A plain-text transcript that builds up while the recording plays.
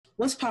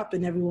What's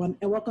poppin', everyone,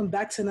 and welcome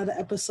back to another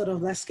episode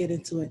of Let's Get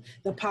Into It,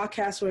 the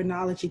podcast where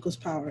knowledge equals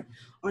power.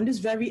 On this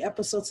very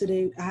episode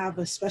today, I have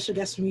a special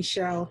guest for me,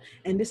 Cheryl,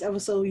 and this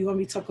episode we're going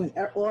to be talking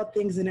all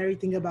things and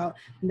everything about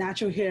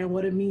natural hair and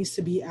what it means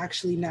to be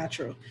actually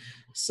natural.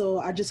 So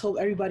I just hope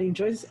everybody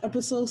enjoys this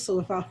episode, so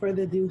without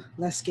further ado,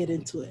 let's get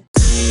into it.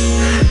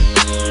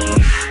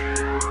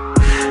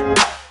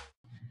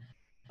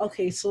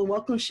 Okay, so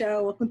welcome,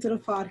 Cheryl. Welcome to the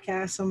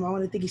podcast. I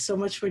want to thank you so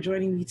much for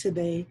joining me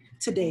today.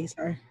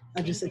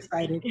 I'm just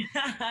excited.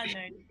 No,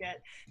 you're good.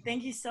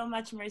 Thank you so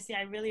much, Mercy.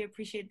 I really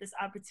appreciate this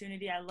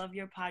opportunity. I love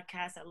your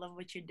podcast. I love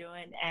what you're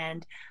doing.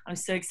 And I'm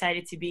so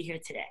excited to be here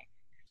today.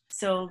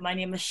 So my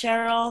name is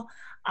Cheryl.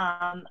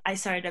 I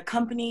started a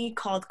company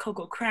called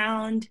Coco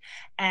Crowned.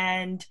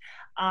 And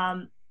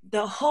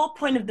the whole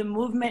point of the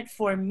movement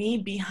for me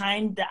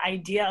behind the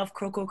idea of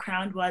Coco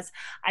Crowned was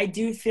I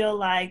do feel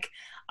like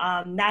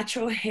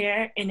natural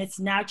hair in its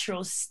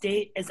natural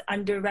state is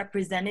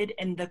underrepresented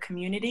in the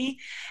community.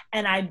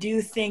 And I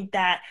do think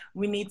that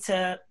we need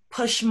to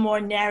push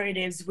more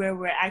narratives where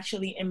we're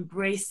actually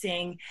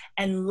embracing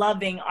and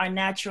loving our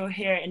natural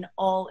hair in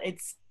all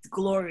its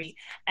glory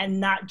and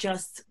not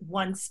just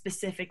one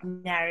specific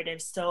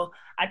narrative. So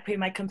I pray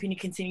my company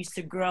continues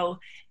to grow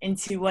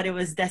into what it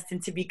was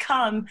destined to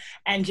become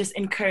and just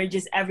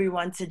encourages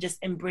everyone to just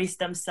embrace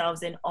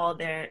themselves in all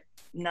their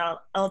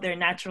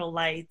natural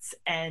lights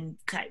and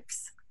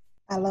types.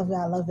 I love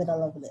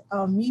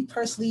it. Me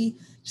personally,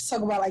 just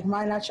talk about like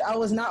my natural. I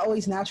was not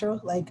always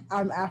natural. Like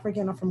I'm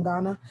African. I'm from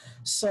Ghana,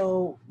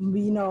 so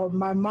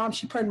my mom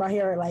she permed my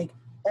hair like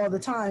all the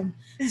time.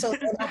 So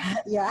I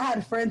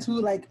had friends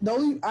who like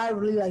I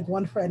really like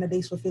one friend that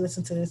if you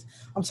listen to this,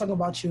 I'm talking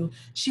about you.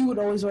 She would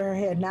always wear her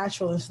hair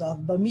natural and stuff.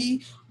 But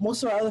me,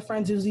 most of our other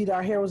friends, it was either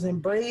our hair was in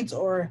braids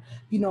or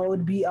it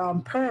would be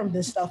permed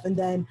and stuff. And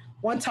then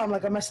one time,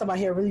 like I messed up my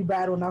hair really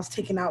bad when I was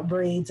taking out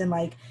braids, and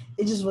like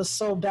it just was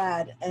so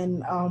bad.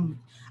 And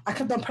I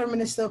kept on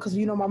permanent still because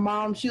my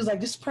mom, she was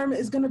like, just perm it,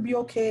 it's gonna be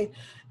okay.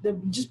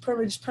 Just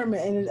perm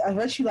it. And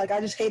eventually, like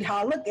I just hate how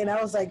I look, and I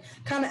was like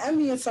kind of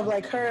envious of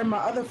like her and my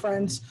other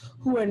friends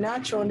who were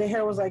natural, and their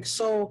hair was like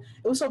it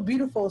was so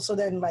beautiful. So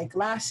then, like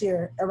last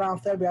year around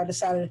February, I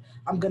decided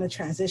I'm gonna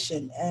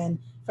transition. And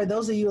for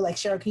those of you like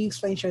Cheryl, can you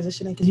explain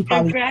transitioning? Because you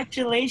probably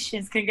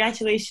congratulations for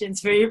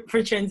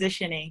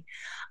transitioning.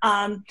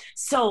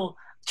 So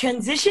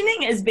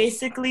transitioning is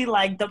basically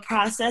like the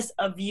process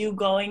of you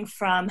going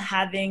from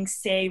having,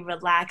 say,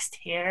 relaxed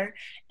hair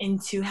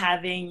into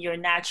having your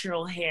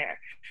natural hair.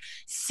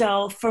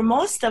 So for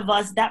most of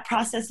us, that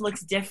process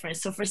looks different.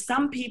 So for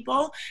some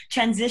people,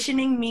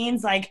 transitioning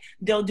means like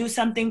they'll do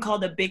something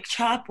called a big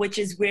chop, which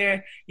is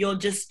where you'll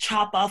just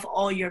chop off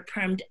all your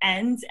permed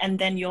ends and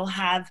then you'll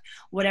have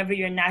whatever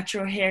your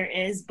natural hair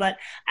is. But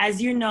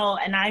as you know,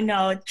 and I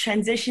know,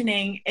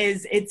 transitioning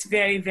it's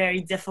very,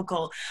 very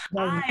difficult.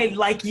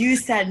 Like you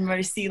said,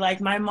 Mercy, like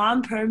my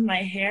mom permed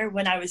my hair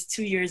when I was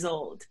 2 years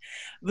old,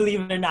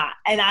 believe it or not.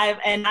 And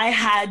I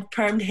had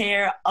permed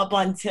hair up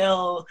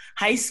until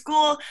high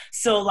school.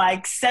 So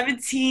like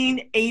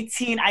 17,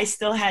 18, I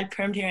still had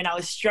permed hair and I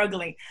was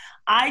struggling.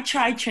 I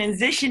tried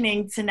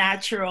transitioning to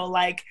natural.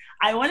 Like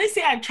I want to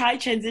say I've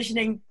tried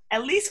transitioning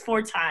at least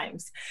 4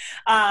 times.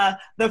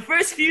 The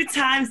first few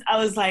times I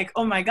was like,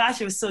 oh my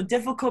gosh, it was so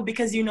difficult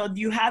because,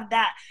 you have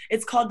that,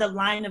 it's called the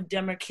line of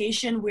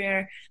demarcation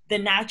where the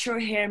natural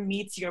hair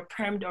meets your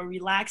permed or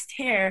relaxed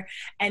hair.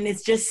 And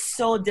it's just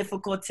so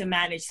difficult to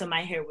manage. So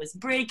my hair was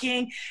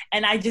breaking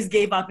and I just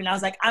gave up and I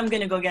was like, I'm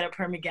going to go get a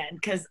perm again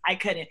because I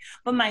couldn't.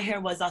 But my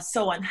hair was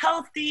so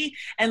unhealthy.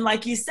 And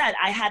like you said,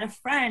 I had a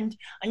friend,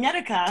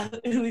 Anyatika,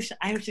 who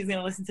I hope she's going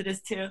to listen to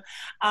this too,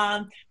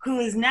 who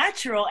is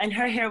natural and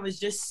her hair was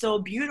just so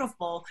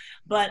beautiful.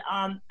 But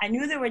I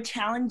knew there were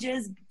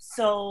challenges.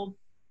 So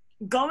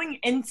going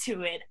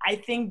into it, I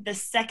think the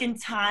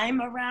second time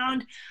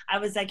around, I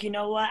was like, you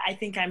know what? I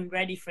think I'm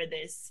ready for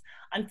this.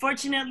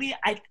 Unfortunately,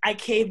 I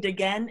caved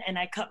again and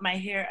I cut my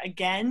hair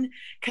again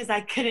because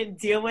I couldn't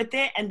deal with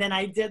it. And then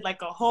I did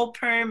like a whole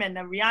perm and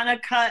a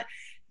Rihanna cut.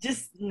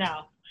 Just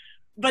no.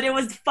 But it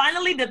was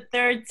finally the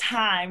third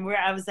time where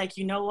I was like,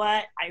 you know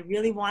what? I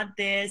really want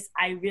this.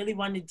 I really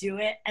want to do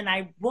it. And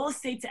I will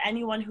say to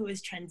anyone who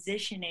is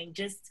transitioning,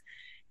 just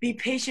be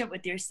patient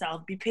with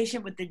yourself. Be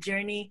patient with the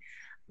journey.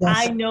 Yes.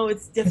 I know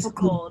it's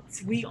difficult.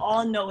 We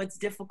all know it's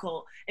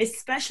difficult,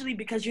 especially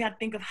because you have to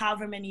think of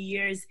however many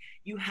years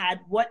you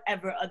had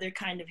whatever other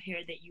kind of hair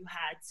that you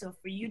had. So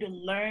for you to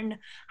learn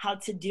how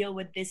to deal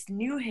with this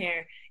new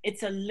hair,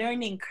 it's a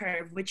learning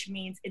curve, which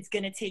means it's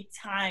going to take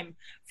time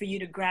for you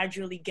to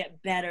gradually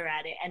get better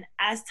at it. And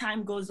as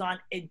time goes on,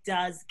 it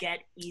does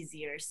get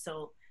easier.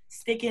 So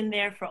stick in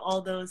there for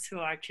all those who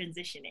are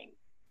transitioning.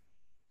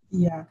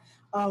 Yeah,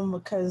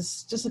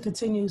 because just to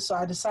continue, so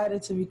I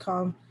decided to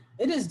become,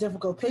 it is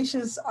difficult.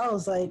 Patience, I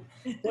was like,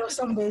 there were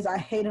some days I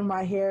hated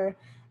my hair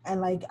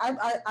and like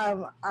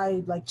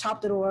I like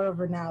chopped it or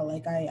whatever now.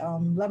 Like I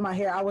let my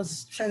hair. I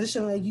was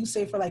transitioning like you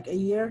say for like a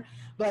year,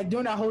 but like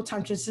during that whole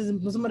time transition,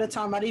 some of the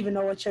time I didn't even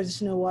know what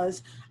transitioning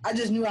was. I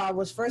just knew I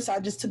was first. I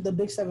just took the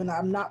big step and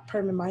I'm not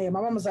perming my hair.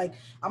 My mom was like,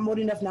 I'm old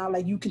enough now.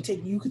 Like you can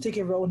take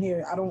your own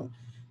hair. I don't.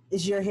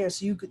 It's your hair,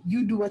 so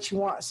you do what you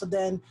want. So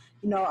then,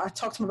 I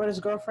talked to my brother's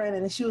girlfriend,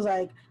 and then she was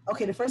like,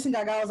 "Okay, the first thing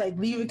I got was like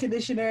leave-in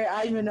conditioner."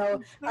 I even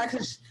know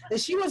actually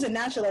she wasn't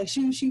natural, like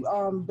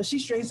but she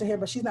straightens her hair,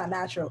 but she's not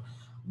natural.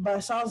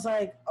 But so I was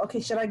like, okay,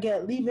 should I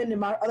get leave-in? And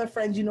my other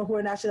friends, who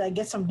are natural, like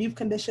get some deep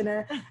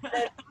conditioner.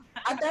 And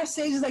at that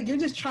stage, it's like you're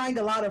just trying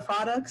a lot of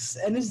products,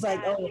 and it's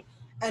like,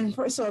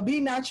 Yeah. so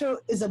being natural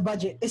is a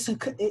budget.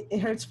 It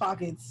hurts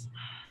pockets.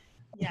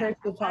 It Yeah,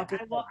 hurts the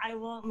pockets. I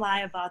won't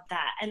lie about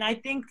that. And I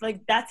think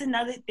like that's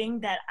another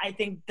thing that I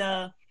think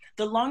the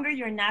longer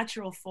you're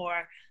natural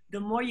for, the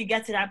more you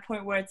get to that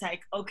point where it's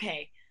like,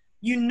 okay,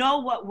 you know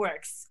what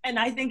works. And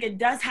I think it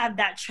does have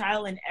that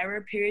trial and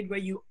error period where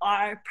you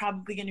are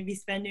probably going to be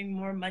spending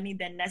more money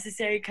than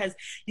necessary because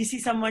you see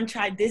someone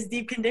try this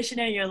deep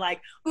conditioner and you're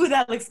like, ooh,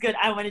 that looks good.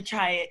 I want to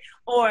try it.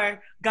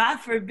 Or God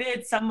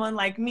forbid, someone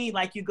like me,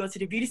 like you go to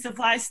the beauty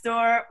supply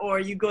store or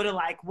you go to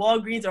like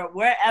Walgreens or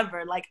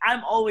wherever. Like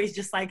I'm always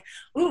just like,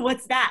 ooh,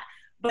 what's that?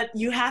 But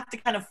you have to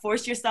kind of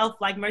force yourself,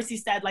 like Mercy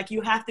said, like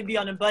you have to be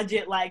on a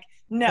budget. Like,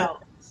 no,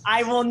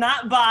 I will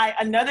not buy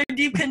another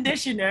deep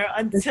conditioner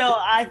until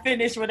I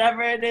finish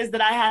whatever it is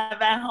that I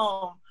have at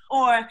home.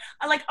 Or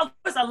like, of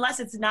course, unless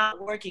it's not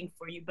working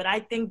for you. But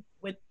I think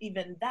with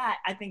even that,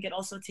 I think it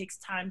also takes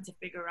time to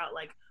figure out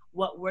like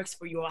what works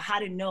for you or how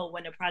to know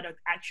when a product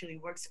actually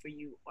works for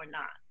you or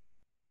not.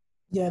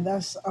 Yeah,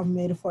 that's a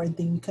metaphor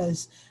thing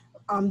because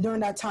during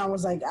that time I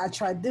was like I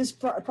tried this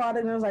product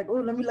and I was like, oh,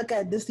 let me look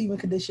at this leave-in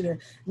conditioner.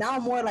 Now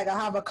I'm more like I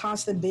have a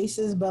constant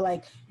basis, but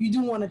like you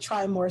do want to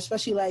try more,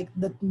 especially like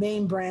the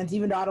main brands.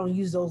 Even though I don't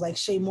use those, like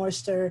Shea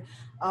Moisture,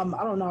 I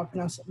don't know how to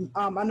pronounce it.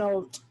 I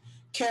know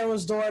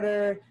Carol's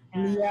daughter,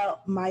 Yeah.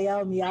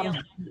 Miel.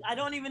 I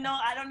don't even know.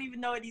 I don't even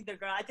know it either,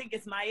 girl. I think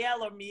it's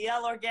Miel or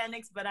Miel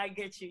Organics, but I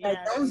get you. Like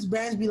Yeah. those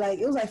brands be like,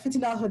 it was like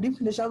 $15 for deep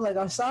conditioner. I was like,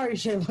 I'm sorry,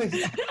 shit.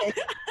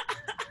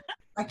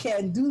 I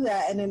can't do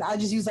that. And then I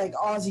just use like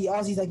Aussie.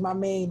 Aussie's like my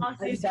main.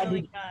 Also, it's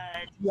really good.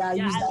 Yeah, I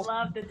Yeah, use I that.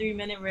 love the 3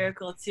 Minute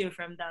Miracle too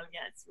from them. Yeah,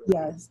 it's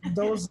really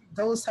Yes,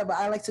 those type of,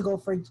 I like to go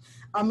for.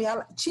 I mean,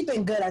 cheap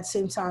and good at the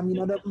same time.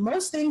 The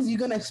most things you're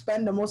gonna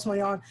spend the most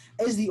money on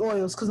is the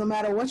oils, because no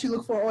matter what you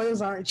look for,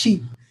 oils aren't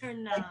cheap. They're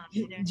Like not.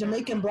 They're not.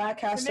 Jamaican black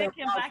castor.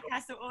 Jamaican black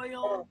castor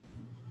oil.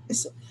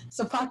 It's, it's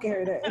a pocket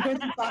herder. It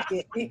hurts your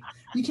pocket.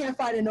 You can't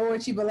find it nowhere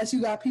cheap unless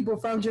you got people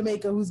from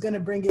Jamaica who's gonna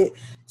bring it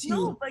to No,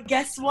 you. but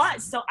guess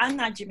what? So I'm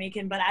not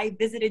Jamaican, but I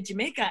visited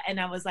Jamaica and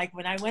I was like,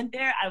 when I went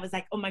there, I was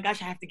like, oh my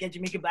gosh, I have to get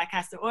Jamaican black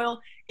castor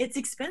oil. It's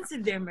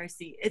expensive there,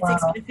 Mercy. It's Wow.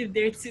 expensive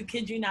there too,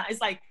 kid you not.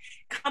 It's like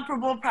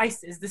comparable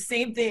prices, the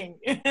same thing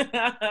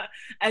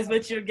as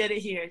what you'll get it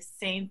here.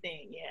 Same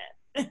thing,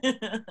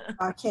 yeah.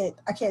 I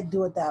can't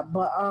do it that.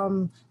 But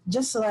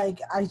just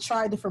like I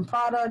try different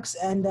products,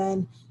 and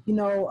then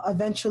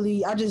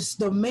eventually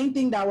the main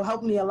thing that will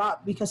help me a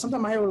lot, because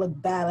sometimes my hair will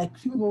look bad.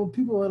 Like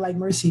people were like,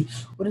 Mercy,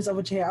 what is up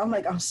with your hair? I'm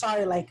like, I'm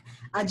sorry, like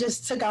I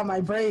just took out my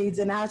braids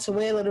and I had to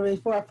wait a little bit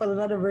before I put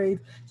another braid.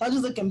 So I was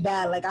just looking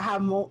bad. Like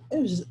it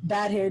was just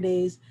bad hair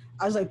days.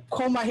 I was like,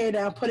 comb my hair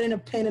down, put in a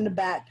pin in the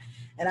back,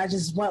 and I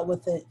just went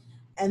with it.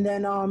 And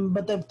then,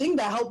 but the thing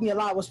that helped me a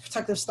lot was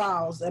protective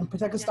styles, and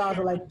protective styles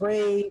are like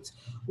braids,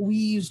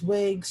 weaves,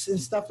 wigs, and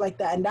stuff like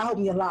that. And that helped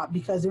me a lot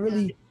because it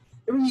really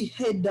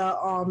hid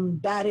the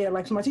bad hair.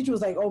 Like, so my teacher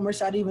was like, "Oh,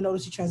 Mercy, I didn't even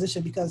notice you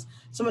transitioned," because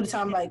some of the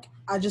time, like,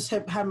 I just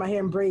had my hair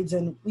in braids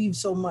and weave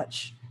so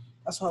much.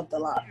 That's what helped a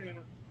lot. True.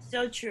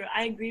 So true.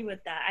 I agree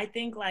with that. I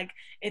think like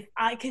if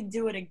I could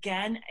do it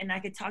again and I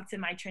could talk to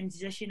my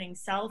transitioning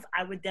self,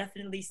 I would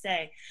definitely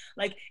say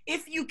like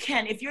if you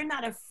can, if you're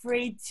not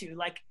afraid to,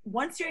 like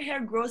once your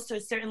hair grows to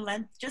a certain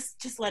length,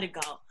 just let it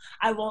go.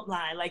 I won't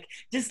lie. Like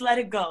just let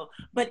it go.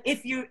 But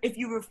if you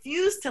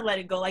refuse to let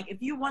it go, like if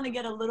you want to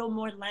get a little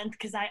more length,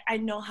 because I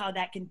know how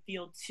that can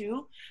feel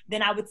too,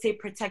 then I would say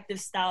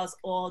protective styles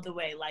all the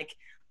way. Like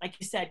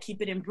you said,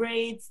 keep it in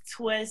braids,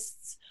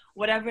 twists,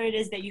 whatever it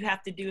is that you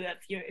have to do.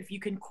 If you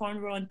can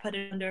cornrow and put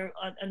it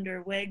under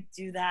a wig,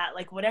 do that.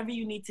 Like whatever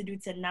you need to do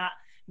to not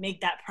make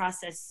that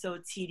process so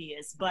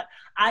tedious. But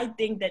I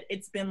think that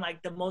it's been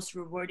like the most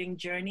rewarding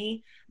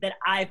journey that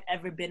I've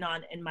ever been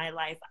on in my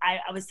life. I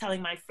was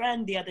telling my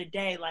friend the other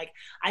day, like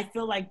I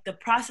feel like the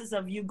process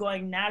of you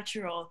going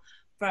natural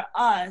for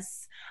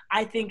us,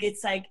 I think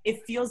it's like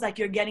it feels like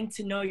you're getting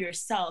to know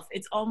yourself.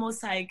 It's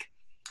almost like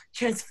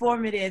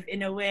transformative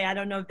in a way. I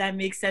don't know if that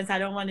makes sense. I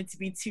don't want it to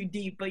be too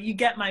deep, but you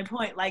get my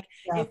point. Like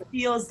Yeah. it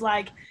feels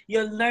like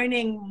you're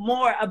learning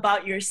more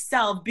about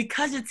yourself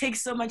because it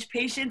takes so much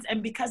patience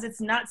and because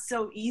it's not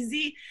so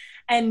easy.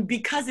 And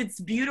because it's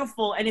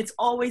beautiful and it's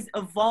always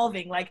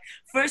evolving, like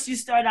first you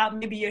start out,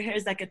 maybe your hair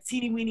is like a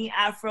teeny weeny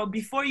afro.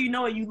 Before you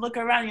know it, you look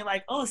around, you're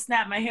like, oh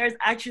snap, my hair is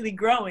actually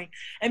growing.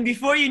 And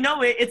before you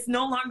know it, it's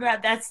no longer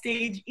at that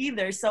stage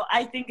either. So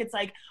I think it's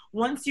like,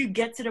 once you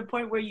get to the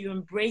point where you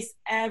embrace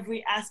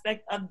every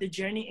aspect of the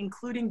journey,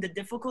 including the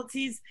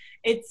difficulties,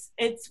 it's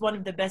one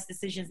of the best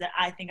decisions that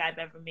I think I've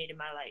ever made in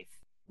my life.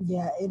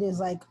 Yeah, it is.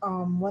 Like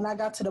when I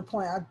got to the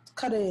point, I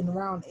cut it in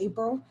around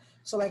April.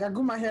 So like I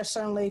grew my hair a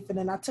certain length, and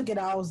then I took it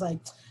out. I was like,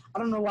 I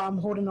don't know why I'm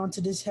holding on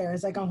to this hair.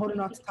 It's like I'm holding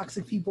on to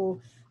toxic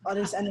people, all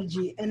this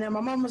energy. And then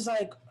my mom was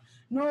like,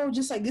 no,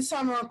 just like this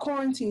time we're on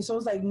quarantine, so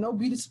it's like no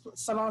beauty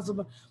salons.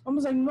 Mom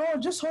was like, no,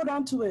 just hold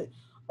on to it.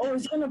 Oh,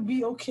 it's gonna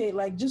be okay.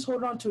 Like just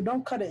hold on to it.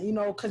 Don't cut it. You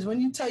know, because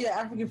when you tell your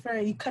African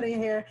friend you cutting your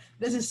hair,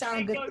 it doesn't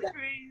sound good.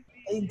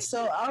 And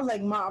so I was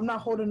like, Mom, I'm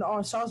not holding it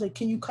on. So I was like,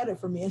 can you cut it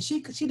for me? And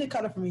she did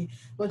cut it for me,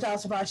 which I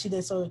was surprised she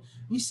did. So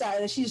we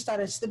started, she just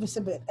started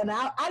snipping. And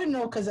I didn't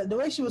know, because the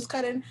way she was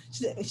cutting,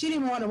 she didn't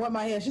even want to wet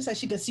my hair. She said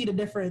she could see the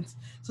difference.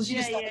 So she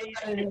just started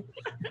cutting it.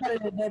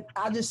 And then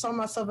I just saw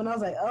myself and I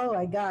was like, oh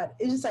my God.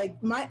 It's just like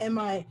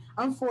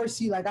I'm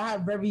 4C, like I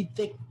have very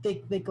thick,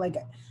 like,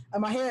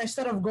 and my hair,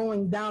 instead of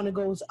going down, it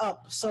goes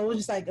up. So it was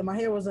just like, and my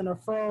hair was in a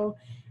fro.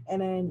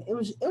 And then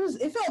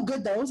it felt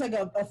good though. It was like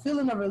a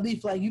feeling of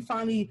relief. Like you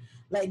finally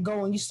like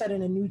go and you start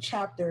in a new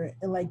chapter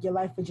in like your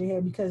life with your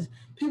hair, because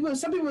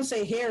some people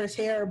say hair is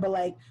hair, but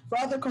like for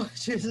other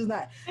cultures it's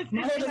not.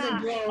 My hair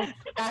doesn't grow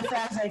as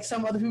fast like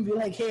some other people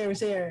like hair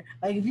is hair.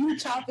 Like if you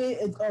chop it,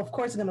 of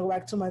course it's gonna go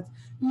back 2 months.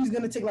 It's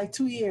gonna take like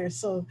 2 years.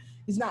 So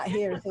it's not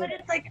hair. But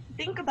it's like,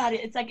 think about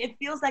it. It's like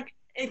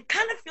it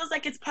kind of feels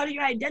like it's part of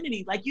your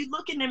identity. Like you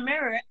look in the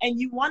mirror and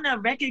you want to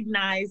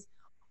recognize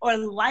or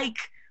like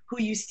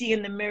who you see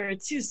in the mirror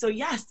too. So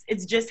yes,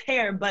 it's just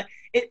hair, but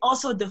it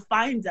also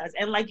defines us.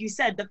 And like you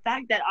said, the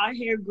fact that our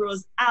hair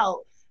grows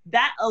out,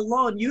 that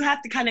alone, you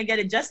have to kind of get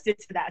adjusted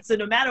to that. So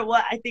no matter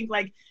what, I think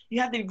like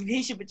you have to be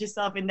patient with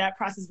yourself in that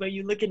process where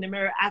you look in the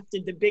mirror after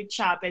the big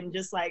chop and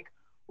just like,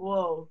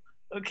 whoa,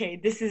 okay,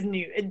 this is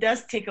new. It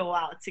does take a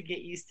while to get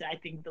used to, I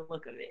think, the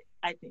look of it.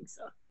 I think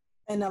so.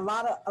 And a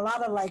lot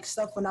of like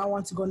stuff when I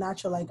want to go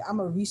natural, like I'm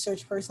a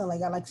research person.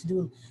 Like I like to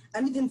do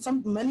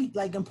many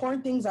like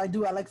important things I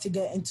do. I like to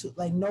get into,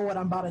 like, know what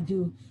I'm about to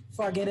do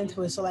before I get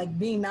into it. So like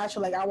being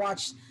natural, like I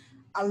watched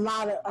a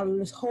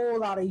whole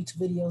lot of YouTube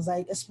videos.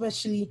 Like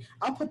especially,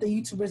 I'll put the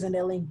YouTubers in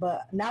their link,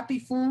 but Nappy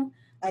Foo,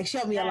 like she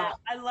helped me a lot.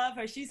 I love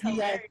her. She's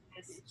hilarious.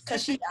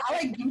 Because I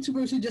like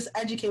YouTubers who just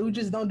educate, who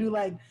just don't do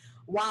like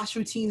wash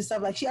routines and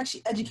stuff. Like she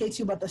actually educates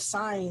you about the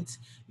science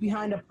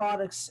behind the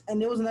products.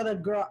 And there was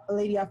another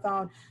lady I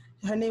found,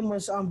 her name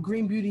was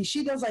Green Beauty.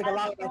 She does like a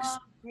lot of like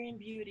Green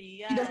Beauty.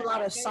 Yeah, she does a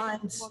lot of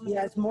science.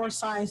 Yeah, it's more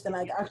science than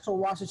like actual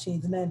wash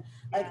routines. And then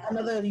like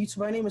another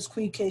YouTuber, her name is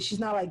Queen K. She's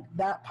not like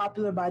that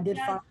popular, but I did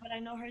find. But I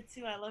know her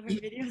too. I love her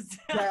videos.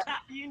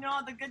 You know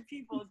the good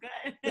people.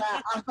 Good.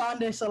 Yeah, I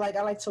found her. So like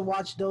I like to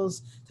watch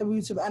those type of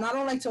YouTube, and I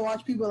don't like to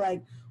watch people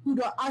like who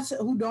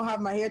don't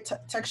have my hair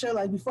texture.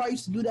 Like before I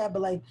used to do that,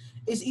 but like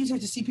it's easier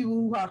to see people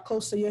who are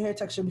close to your hair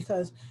texture,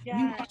 because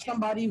you watch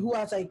somebody who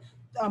has like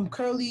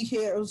curly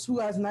hairs, who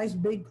has nice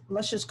big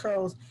luscious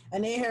curls,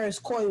 and their hair is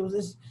coiled.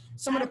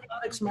 Some of the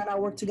products might not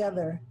work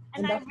together.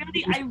 And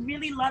I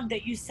really love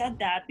that you said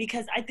that,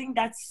 because I think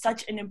that's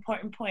such an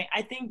important point.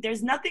 I think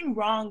there's nothing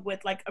wrong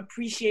with like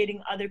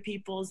appreciating other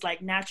people's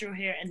like natural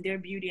hair and their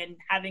beauty and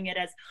having it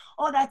as,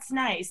 oh, that's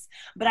nice.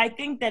 But I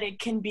think that it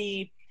can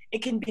be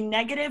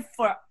negative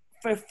for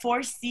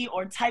 4C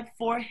or type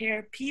 4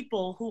 hair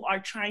people who are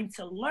trying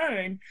to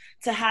learn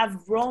to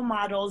have role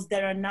models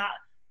that are not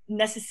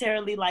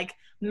necessarily like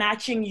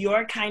matching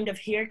your kind of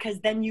hair, because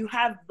then you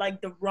have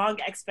like the wrong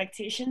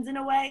expectations in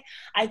a way.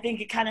 I think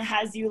it kind of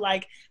has you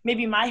like,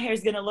 maybe my hair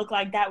is going to look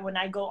like that when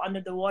I go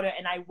under the water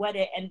and I wet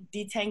it, and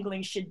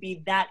detangling should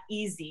be that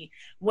easy,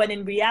 when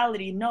in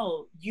reality,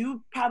 no,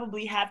 you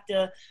probably have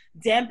to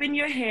dampen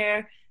your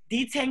hair,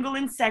 detangle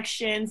in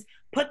sections,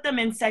 put them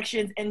in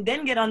sections, and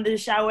then get under the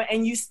shower,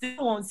 and you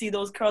still won't see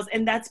those curls,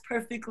 and that's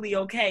perfectly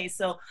okay.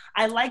 So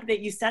I like that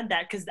you said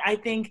that, because I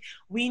think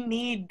we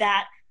need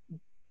that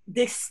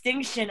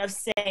distinction of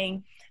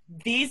saying,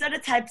 these are the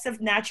types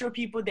of natural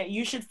people that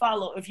you should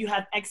follow if you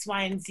have X,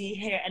 Y, and Z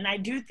hair. And I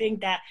do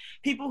think that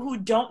people who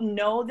don't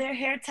know their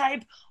hair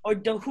type, or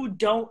who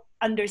don't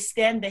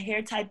understand the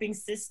hair typing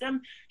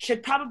system,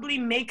 should probably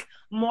make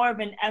more of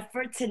an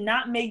effort to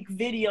not make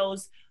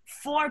videos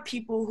for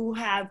people who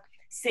have,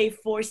 say,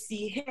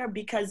 4C hair,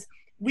 because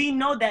we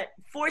know that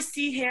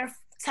 4C hair,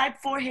 type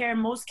 4 hair, in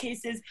most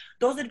cases,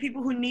 those are the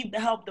people who need the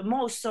help the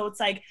most. So it's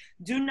like,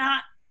 do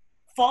not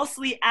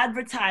falsely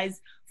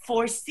advertise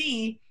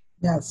 4C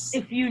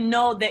if you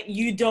know that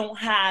you don't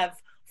have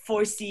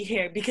 4C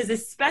hair, because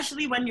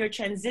especially when you're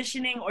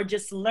transitioning or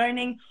just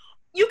learning,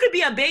 you could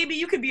be a baby,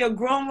 you could be a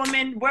grown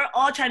woman, we're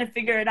all trying to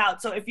figure it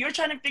out. So if you're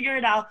trying to figure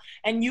it out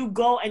and you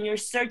go and you're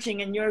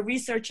searching and you're a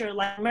researcher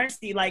like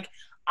Mercy, like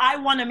I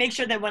want to make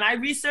sure that when I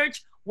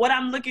research, what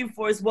I'm looking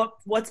for is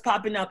what's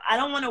popping up. I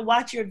don't want to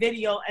watch your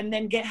video and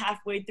then get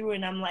halfway through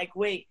and I'm like,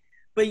 wait,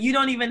 but you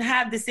don't even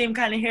have the same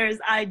kind of hair as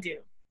I do.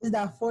 Is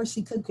that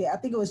 4C clip kit? I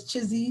think it was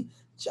Chizzy.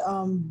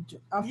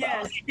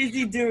 Yes,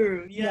 Chizzy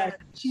Duru. Yeah, Yeah.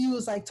 she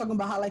was like talking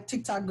about how like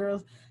TikTok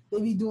girls, they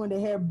be doing their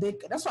hair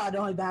big. That's why I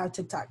don't even have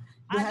TikTok.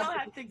 They I have don't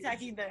have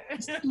TikTok either.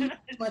 too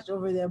much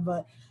over there,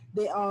 but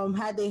they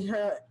had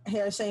their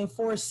hair saying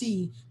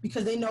 4C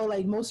because they know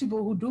like most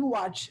people who do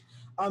watch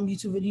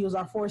YouTube videos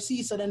are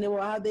 4C, so then they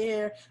will have their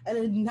hair and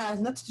it has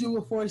nothing to do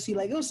with 4C.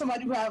 Like it was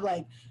somebody who have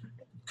like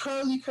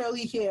curly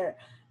hair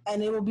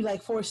and it will be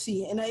like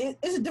 4C. And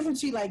it's a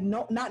difference between like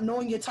not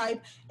knowing your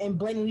type and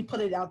blatantly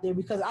put it out there,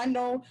 because I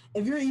know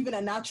if you're even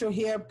a natural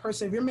hair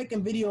person, if you're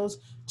making videos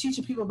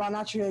teaching people about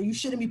natural hair, you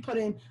shouldn't be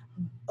putting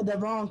the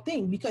wrong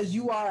thing because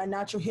you are a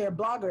natural hair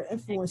blogger,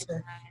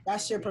 influencer.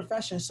 That's your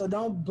profession. So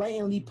don't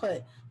blatantly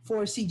put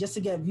 4C just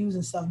to get views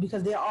and stuff,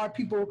 because there are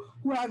people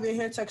who have your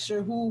hair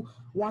texture who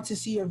want to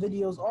see your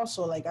videos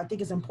also. Like I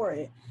think it's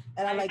important.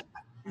 And I like,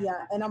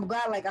 yeah, and I'm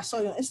glad like I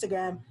saw you on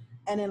Instagram,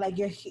 and then like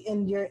your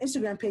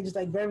Instagram page is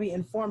like very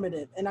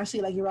informative, and I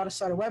see like you're about to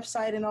start a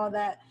website and all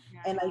that.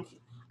 Yeah. And like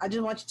I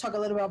just want you to talk a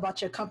little bit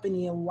about your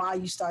company and why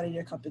you started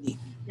your company.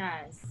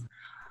 Yes.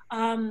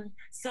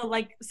 So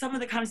like some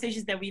of the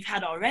conversations that we've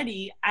had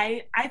already,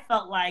 I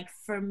felt like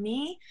for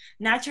me,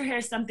 natural hair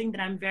is something that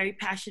I'm very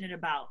passionate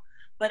about.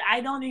 But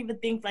I don't even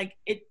think like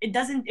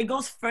it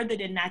goes further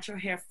than natural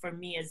hair for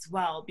me as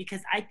well,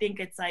 because I think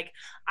it's like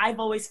I've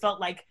always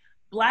felt like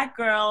Black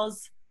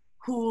girls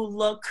who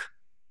look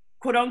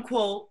quote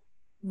unquote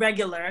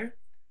regular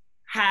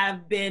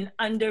have been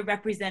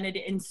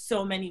underrepresented in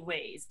so many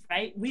ways,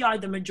 right? We are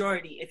the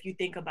majority if you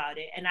think about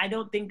it. And I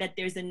don't think that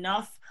there's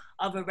enough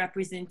of a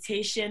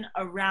representation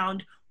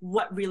around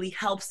what really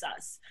helps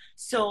us.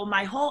 So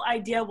my whole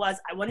idea was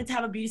I wanted to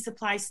have a beauty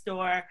supply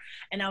store.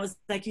 And I was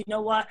like, you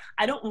know what?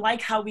 I don't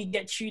like how we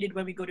get treated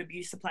when we go to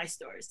beauty supply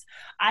stores.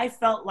 I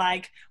felt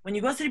like when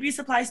you go to the beauty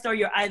supply store,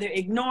 you're either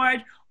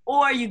ignored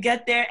or you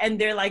get there and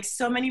there are like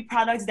so many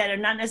products that are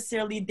not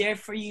necessarily there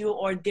for you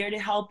or there to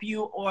help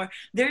you, or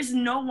there's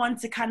no one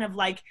to kind of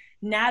like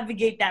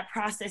navigate that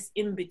process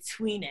in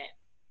between it.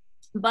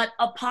 But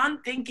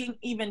upon thinking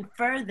even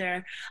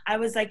further, I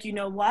was like, you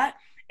know what?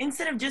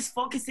 Instead of just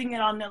focusing it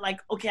on the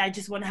like, okay, I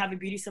just want to have a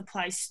beauty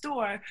supply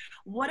store,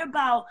 what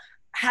about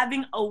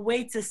having a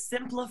way to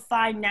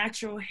simplify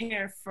natural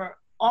hair for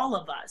all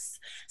of us?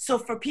 So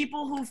for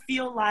people who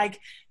feel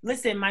like,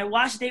 listen, my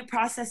wash day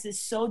process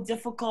is so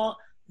difficult,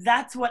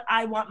 that's what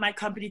I want my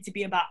company to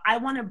be about. I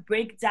want to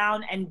break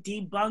down and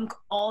debunk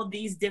all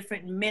these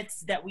different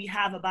myths that we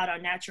have about our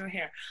natural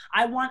hair.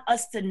 I want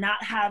us to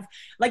not have,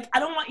 like, I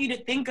don't want you to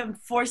think of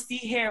 4C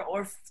hair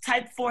or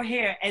type 4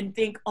 hair and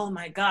think, oh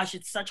my gosh,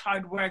 it's such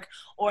hard work,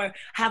 or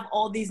have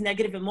all these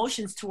negative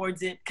emotions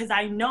towards it. Because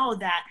I know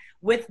that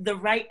with the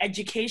right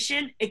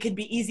education, it could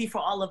be easy for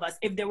all of us.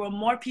 If there were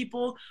more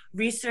people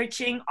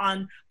researching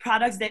on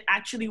products that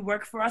actually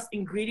work for us,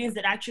 ingredients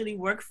that actually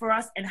work for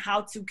us, and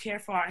how to care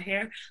for our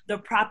hair, the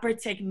proper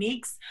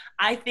techniques,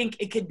 I think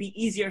it could be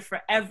easier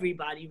for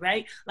everybody,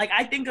 right? Like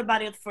I think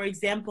about it, for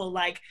example,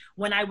 like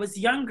when I was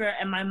younger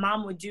and my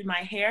mom would do my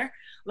hair,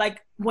 like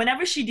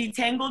whenever she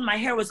detangled, my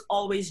hair was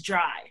always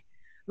dry.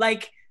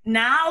 Like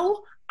now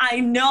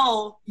I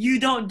know you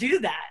don't do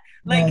that.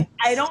 Like, right.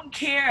 I don't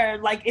care,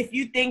 like, if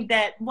you think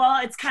that,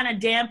 well, it's kind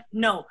of damp.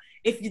 No,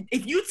 if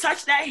you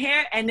touch that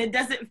hair and it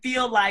doesn't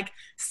feel like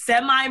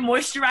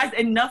semi-moisturized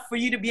enough for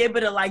you to be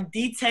able to like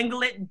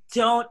detangle it,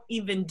 don't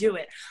even do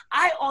it.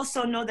 I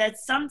also know that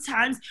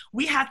sometimes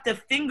we have to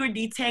finger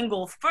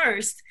detangle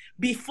first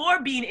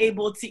before being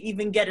able to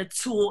even get a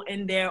tool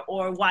in there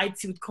or wide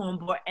tooth comb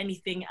or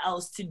anything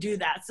else to do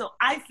that. So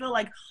I feel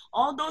like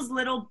all those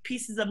little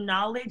pieces of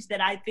knowledge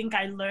that I think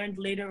I learned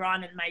later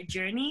on in my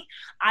journey,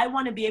 I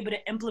want to be able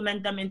to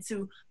implement them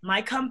into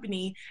my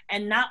company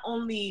and not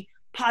only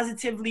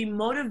positively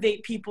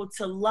motivate people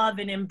to love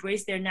and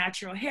embrace their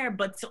natural hair,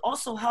 but to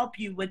also help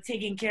you with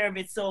taking care of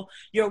it so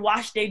your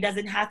wash day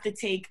doesn't have to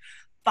take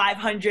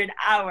 500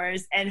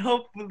 hours, and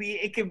hopefully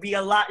it could be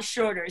a lot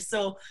shorter.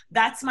 So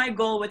that's my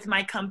goal with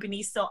my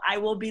company. So I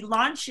will be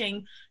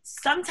launching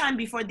sometime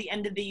before the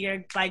end of the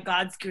year by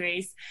God's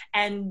grace,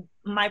 and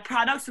my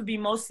products would be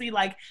mostly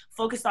like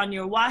focused on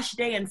your wash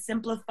day and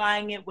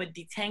simplifying it with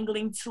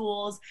detangling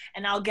tools.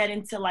 And I'll get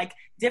into like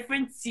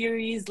different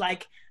series,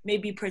 like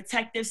maybe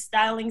protective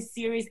styling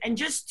series and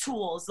just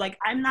tools. Like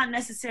I'm not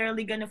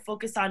necessarily going to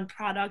focus on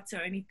products or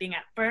anything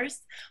at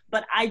first,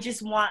 but I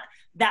just want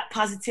that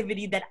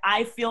positivity that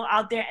I feel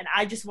out there, and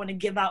I just want to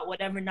give out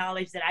whatever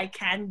knowledge that I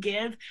can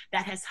give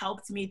that has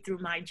helped me through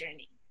my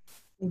journey.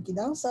 Thank you.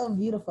 That was so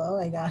beautiful. Oh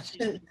my gosh.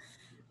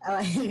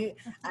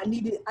 I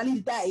needed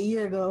that a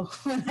year ago.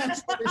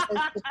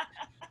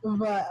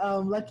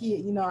 But lucky,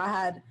 you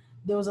know,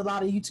 there was a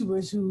lot of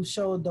YouTubers who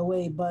showed the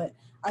way. But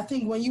I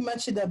think when you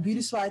mentioned the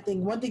beauty supply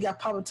thing, one thing that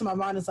popped into my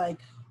mind is like,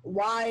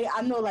 why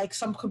I know like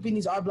some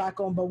companies are black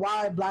owned, but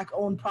why are black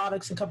owned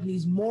products and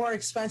companies more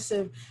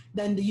expensive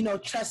than the,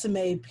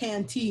 Tresemme,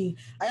 Pantene?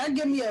 Like, I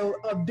give me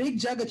a big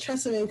jug of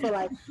Tresemme for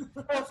like $4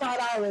 or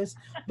 $5,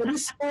 but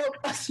this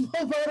a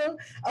small bottle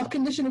of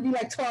conditioner be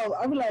like 12.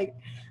 I'd be like,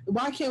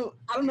 why can't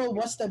I don't know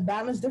what's the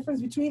balance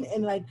difference between,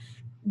 and like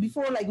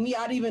before, like me,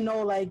 I didn't even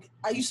know, like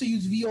I used to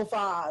use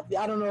VO5.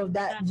 I don't know if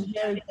that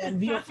generic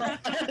and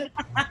VO5.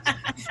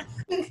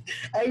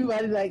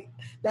 Everybody like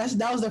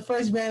that was the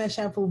first brand of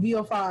shampoo,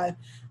 VO5.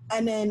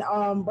 And then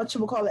what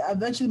you would call it,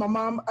 eventually my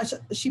mom,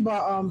 she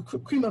bought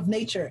cream of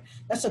nature.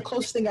 That's the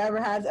closest thing I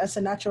ever had as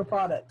a natural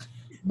product.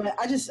 But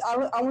I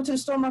went to the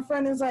store with my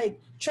friend, and it's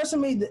like, trust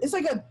me, it's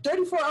like a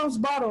 34-ounce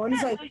bottle, and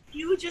it's like the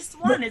hugest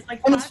one. It's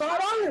like and it's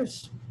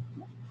 $5.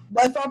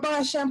 But if I buy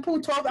a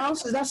shampoo 12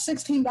 ounces, that's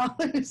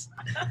 $16.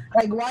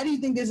 Like, why do you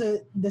think there's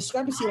a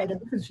discrepancy, like a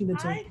difference between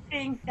the two? I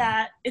think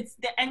that it's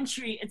the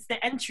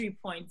entry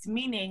points,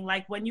 meaning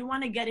like when you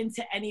want to get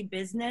into any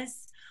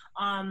business,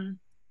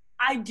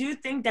 I do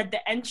think that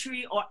the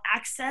entry or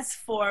access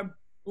for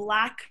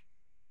black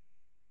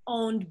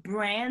owned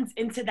brands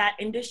into that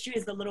industry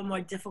is a little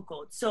more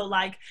difficult. So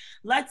like,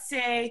 let's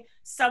say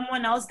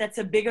someone else that's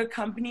a bigger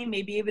company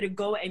may be able to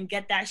go and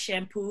get that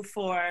shampoo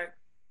for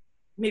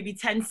maybe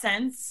 10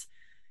 cents.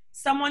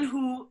 Someone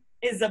who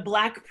is a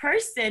black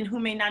person who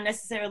may not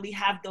necessarily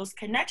have those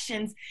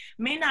connections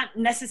may not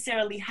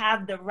necessarily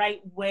have the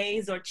right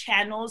ways or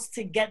channels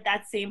to get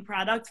that same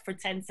product for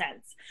 10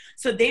 cents.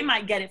 So they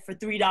might get it for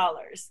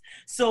 $3.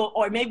 So,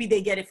 or maybe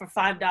they get it for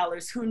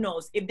 $5. Who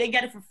knows? If they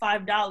get it for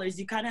 $5,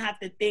 you kind of have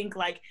to think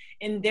like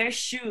in their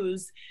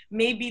shoes,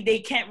 maybe they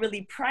can't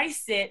really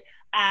price it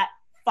at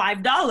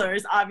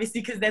 $5, obviously,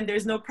 because then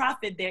there's no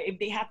profit there if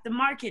they have to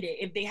market it,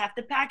 if they have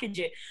to package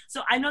it.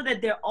 So I know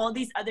that there are all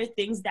these other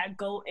things that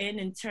go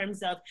in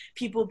terms of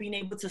people being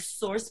able to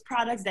source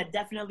products that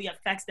definitely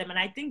affects them. And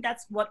I think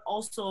that's what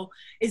also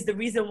is the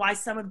reason why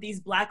some of these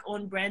black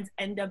owned brands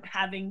end up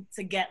having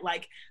to get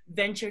like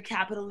venture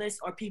capitalists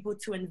or people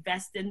to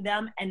invest in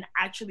them and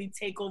actually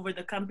take over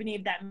the company,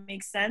 if that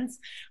makes sense.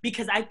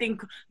 Because I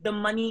think the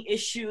money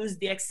issues,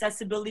 the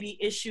accessibility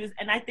issues,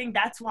 and I think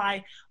that's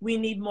why we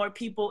need more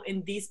people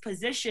in these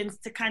positions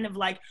to kind of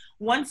like,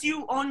 once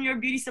you own your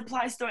beauty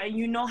supply store and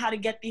you know how to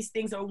get these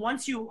things, or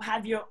once you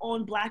have your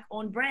own black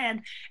owned brand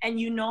and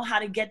you know how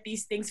to get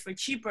these things for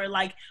cheaper,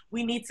 like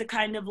we need to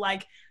kind of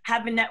like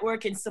have a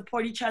network and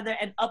support each other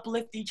and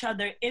uplift each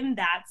other in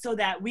that, so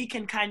that we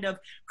can kind of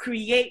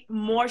create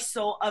more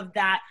so of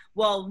that.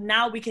 Well,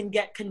 now we can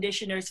get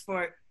conditioners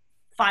for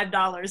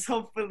 $5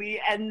 hopefully,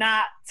 and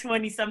not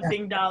 20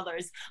 something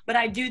dollars. But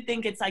I do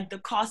think it's like the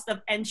cost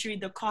of entry,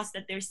 the cost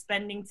that they're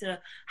spending to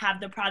have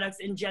the products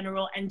in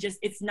general, and just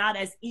it's not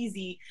as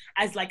easy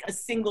as like a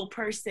single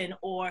person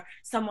or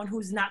someone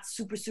who's not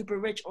super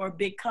rich or a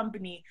big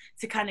company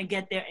to kind of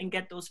get there and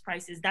get those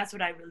prices. That's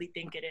what I really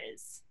think it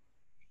is.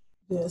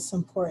 Yeah, it's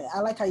important. I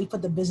like how you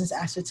put the business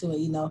aspect to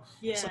it,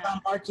 Yeah. So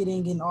about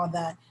marketing and all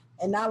that.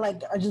 And now,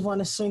 like, I just want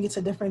to swing it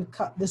to a different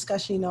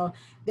discussion.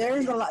 There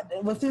is a lot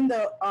within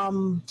the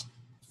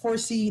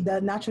 4C, the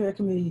natural hair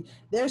community.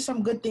 There's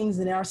some good things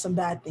and there are some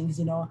bad things.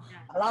 A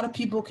lot of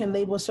people can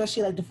label,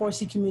 especially like the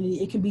 4C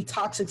community, it can be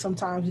toxic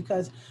sometimes,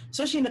 because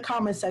especially in the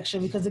comment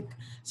section, because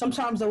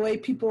sometimes the way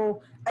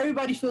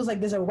everybody feels like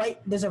there's a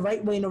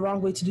right way and a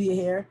wrong way to do your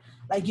hair.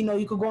 Like, you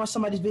could go on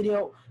somebody's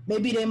video,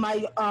 maybe they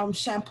might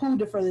shampoo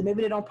differently,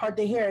 maybe they don't part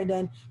their hair, and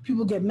then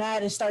people get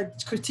mad and start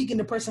critiquing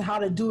the person how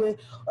to do it.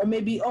 Or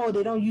maybe,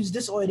 they don't use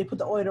this oil, they put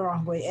the oil the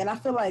wrong way. And I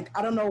feel like,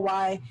 I don't know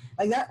why,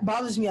 like that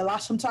bothers me a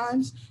lot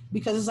sometimes,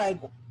 because it's like,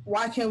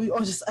 why can't we all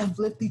just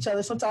uplift each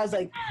other? Sometimes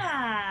like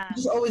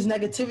just always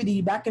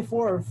negativity back and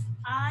forth.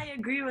 I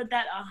agree with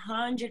that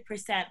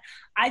 100%.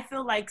 I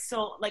feel like,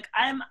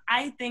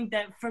 I think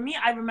that for me,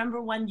 I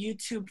remember when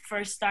YouTube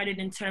first started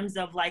in terms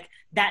of like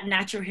that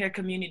natural hair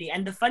community.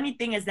 And the funny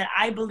thing is that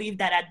I believe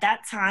that at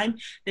that time,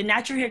 the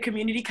natural hair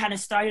community kind of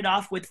started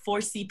off with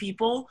 4C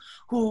people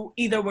who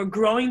either were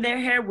growing their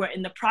hair, were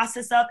in the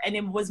process of, and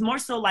it was more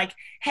so like,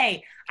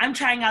 hey, I'm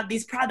trying out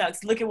these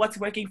products. Look at what's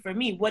working for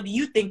me. What do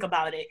you think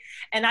about it?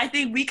 And I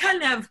think we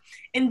kind of,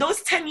 in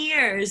those 10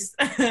 years,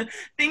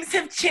 things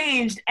have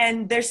changed,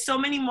 and there's so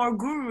many more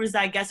gurus,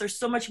 I guess, or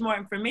so much more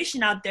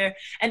information out there.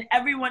 And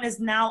everyone is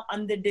now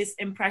under this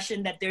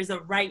impression that there's a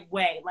right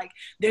way. Like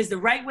there's the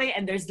right way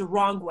and there's the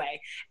wrong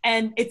way.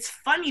 And it's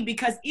funny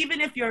because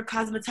even if you're a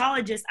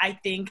cosmetologist, I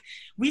think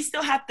we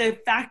still have to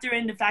factor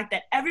in the fact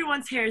that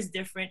everyone's hair is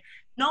different.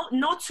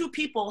 No two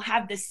people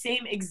have the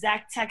same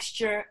exact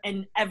texture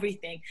and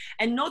everything.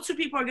 And no two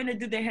people are going to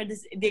do their hair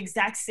the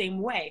exact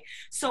same way.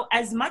 So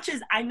as much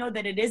as I know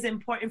that it is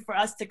important for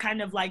us to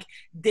kind of like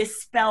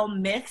dispel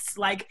myths,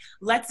 like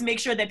let's make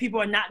sure that people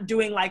are not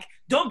doing like,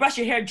 don't brush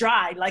your hair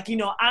dry. Like,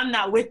 I'm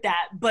not with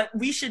that. But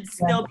we should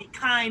still be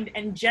kind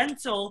and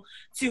gentle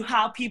to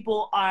how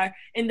people are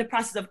in the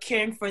process of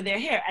caring for their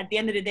hair. At the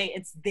end of the day,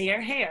 it's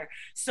their hair.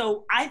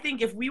 So I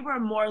think if we were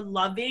more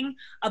loving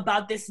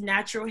about this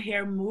natural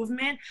hair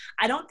movement, didn't,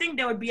 I don't think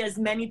there would be as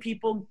many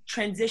people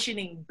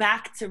transitioning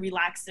back to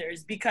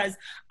relaxers, because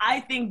I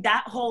think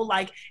that whole,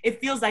 like, it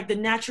feels like the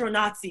natural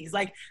Nazis,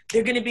 like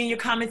they're going to be in your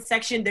comment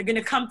section, they're going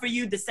to come for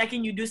you the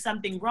second you do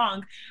something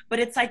wrong. But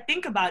it's like,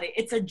 think about it,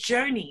 it's a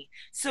journey.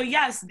 So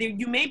yes,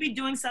 you may be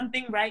doing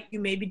something right, you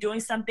may be doing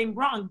something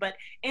wrong, but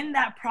in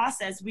that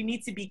process, we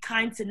need to be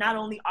kind to not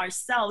only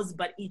ourselves,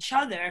 but each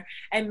other,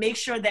 and make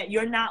sure that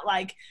you're not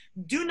like,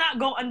 do not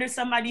go under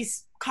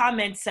somebody's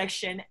comment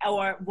section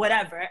or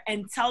whatever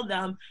and tell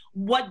them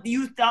what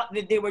you thought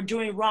that they were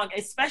doing wrong,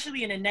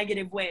 especially in a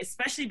negative way,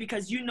 especially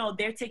because you know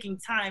they're taking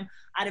time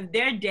out of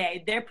their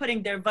day, they're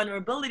putting their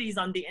vulnerabilities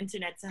on the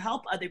internet to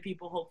help other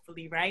people,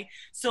 hopefully, right?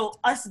 So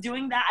us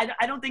doing that,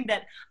 I don't think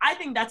that, I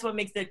think that's what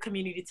makes the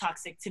community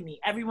toxic to me.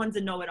 Everyone's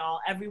a know-it-all,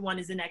 everyone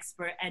is an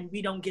expert, and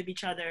we don't give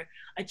each other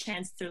a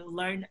chance to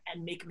learn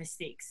and make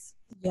mistakes.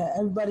 Yeah,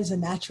 everybody's a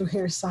natural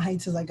hair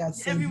scientist, like I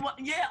said. Everyone,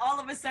 yeah, all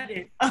of a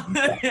sudden.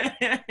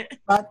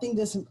 I think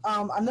this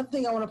another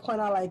thing I want to point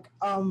out, like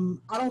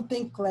I don't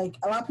think, like,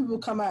 a lot of people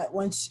come at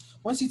once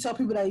you tell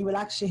people that you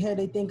relax your hair,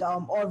 they think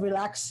or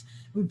relax,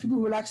 when people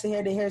relax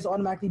their hair is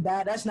automatically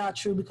bad. That's not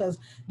true, because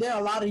there are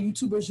a lot of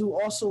YouTubers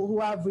who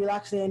have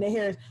relaxed their hair, and their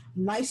hair is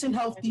nice and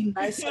healthy,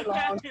 nice and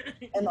long,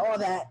 and all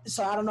that.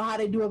 So I don't know how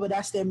they do it, but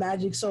that's their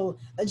magic. So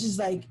it's just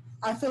like,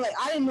 I feel like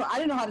I didn't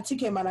know how to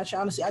take care of my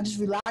natural, honestly. I just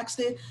relaxed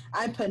it.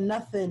 I didn't put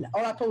nothing.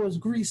 All I put was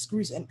grease,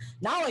 and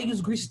now I use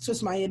grease to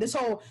twist my hair. This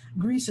whole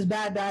grease is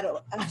bad. I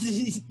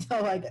just,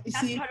 like, you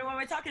see? That's part of what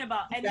we're talking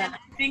about. And then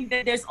I think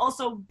that there's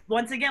also,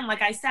 once again,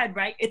 like I said,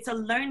 right, it's a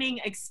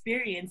learning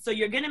experience. So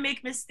you're going to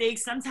make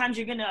mistakes. Sometimes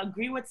you're going to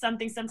agree with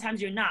something,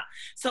 sometimes you're not.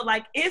 So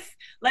like, if,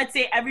 let's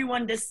say,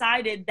 everyone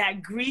decided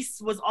that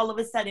grease was all of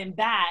a sudden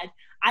bad,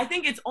 I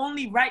think it's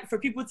only right for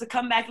people to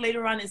come back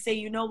later on and say,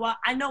 you know what,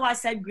 I know I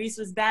said grease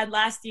was bad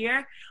last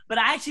year, but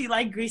I actually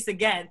like grease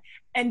again,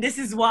 and this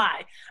is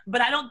why.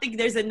 But I don't think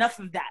there's enough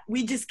of that.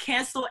 We just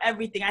cancel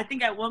everything. I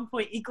think at one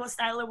point Eco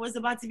Styler was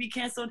about to be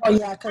canceled. Oh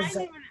yeah, because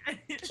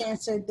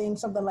cancer thing,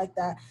 something like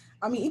that.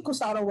 I mean, Eco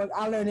Style don't work.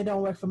 I learned it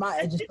don't work for my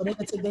edges, so they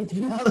can take their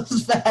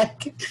 $3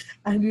 back.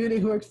 I knew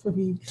it worked for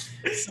me.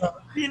 So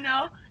you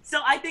know,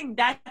 so I think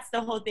that's the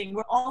whole thing.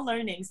 We're all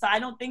learning. So I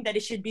don't think that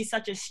it should be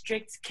such a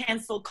strict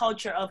cancel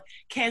culture of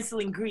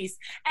canceling grease.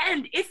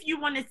 And if you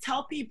want to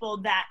tell people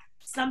that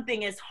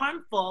something is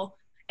harmful,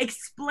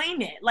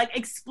 explain it. Like,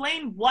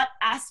 explain what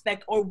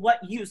aspect or what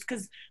use,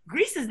 because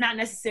grease is not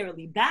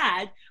necessarily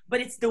bad, but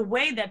it's the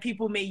way that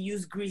people may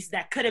use grease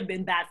that could have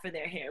been bad for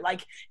their hair.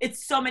 Like,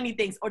 it's so many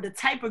things, or the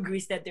type of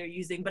grease that they're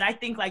using. But I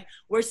think, like,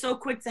 we're so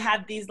quick to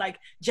have these like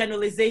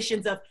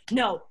generalizations of,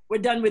 no,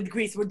 we're done with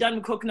grease, we're done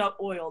with coconut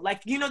oil.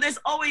 Like, you know, it's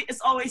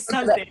always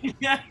something.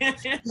 Yeah,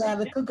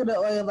 the coconut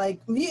oil,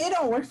 like, me, it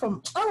don't work for,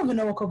 I don't even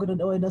know what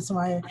coconut oil does to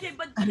my hair. Okay,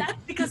 but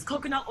that's because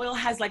coconut oil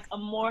has like a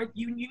more,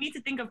 you need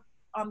to think of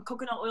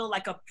coconut oil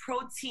like a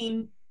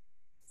protein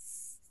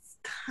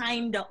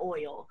kind of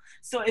oil.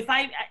 So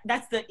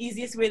that's the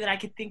easiest way that I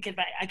could think of,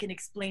 I can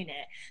explain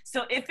it.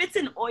 So if it's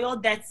an oil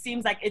that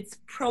seems like it's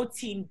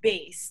protein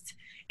based,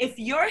 if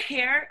your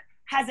hair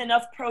has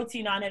enough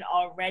protein on it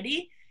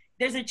already,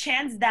 there's a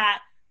chance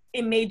that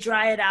it may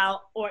dry it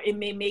out, or it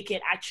may make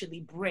it actually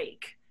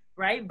break,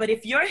 right? But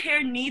if your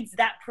hair needs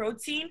that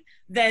protein,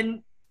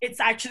 then it's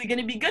actually going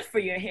to be good for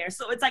your hair.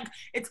 So it's like,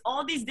 it's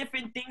all these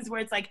different things where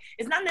it's like,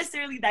 it's not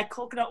necessarily that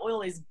coconut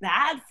oil is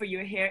bad for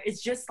your hair.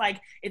 It's just like,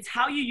 it's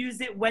how you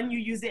use it, when you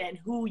use it, and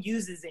who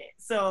uses it.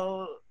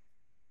 So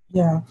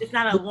yeah, it's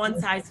not a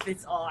one size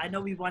fits all. I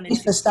know we wanted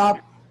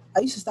I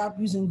used to stop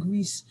using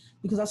grease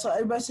because I saw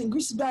everybody saying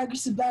grease is bad,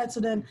 grease is bad. So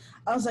then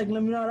I was like,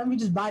 let me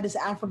just buy this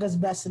Africa's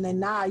Best. And then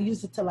now I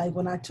use it to, like,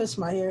 when I twist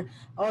my hair,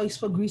 I always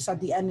put grease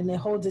at the end and it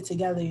holds it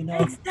together, you know?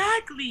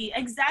 Exactly.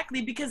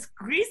 Because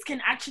grease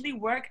can actually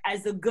work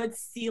as a good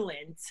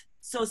sealant.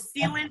 So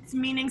sealant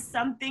meaning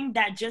something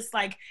that just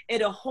like,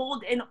 it'll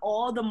hold in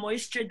all the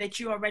moisture that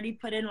you already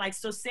put in. Like,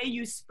 so say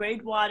you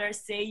sprayed water,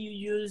 say you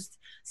used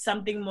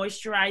something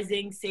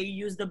moisturizing, say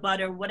you used the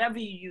butter, whatever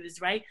you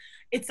use, right?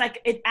 It's like,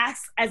 it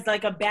acts as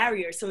like a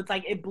barrier. So it's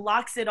like, it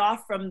blocks it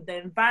off from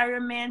the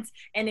environment,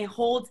 and it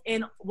holds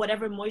in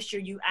whatever moisture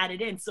you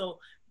added in. So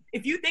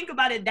if you think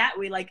about it that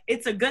way, like,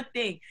 it's a good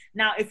thing.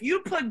 Now, if you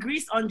put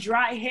grease on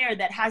dry hair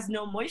that has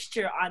no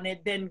moisture on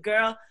it, then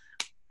girl,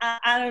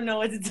 I don't know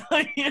what to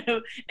tell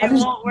you. It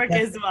won't work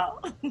as well.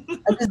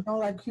 I just don't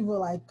like people,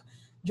 like,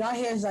 dry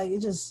hair is like,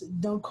 it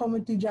just don't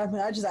comb through dry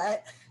hair.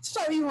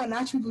 Sometimes even when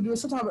natural people do it,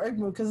 sometimes it irks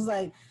me, because it's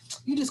like,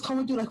 you just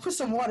combing through, like, put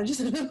some water,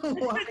 just a little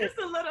water.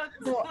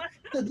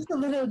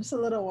 just a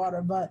little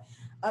water. But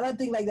I don't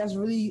think, like,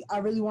 I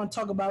really want to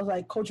talk about,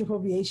 like, cultural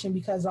appropriation,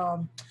 because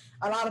a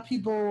lot of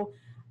people,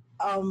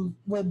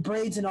 with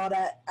braids and all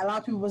that, a lot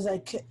of people was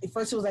like,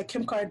 first it was like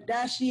Kim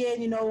Kardashian,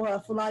 you know, her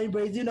Fulani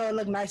braids, you know, it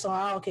looked nice on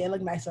her. Okay, it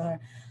looked nice on her.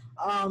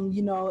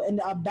 You know, and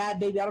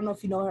Bad Baby, I don't know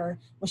if you know her,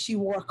 when she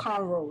wore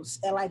cornrows.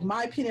 And, like,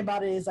 my opinion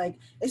about it is, like,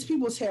 it's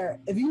people's hair.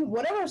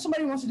 Whatever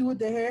somebody wants to do with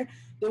their hair,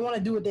 they want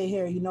to do with their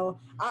hair, you know.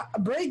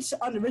 Braids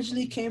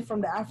originally came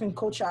from the African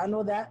culture, I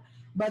know that.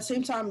 But at the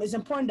same time, it's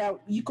important that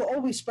you could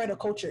always spread a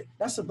culture.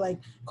 That's like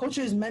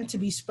culture is meant to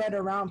be spread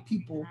around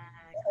people.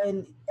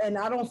 Exactly. And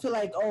I don't feel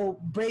like, oh,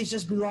 braids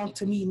just belong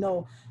to me.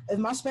 No, if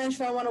my Spanish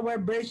friend want to wear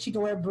braids, she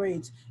can wear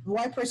braids. If a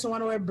white person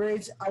want to wear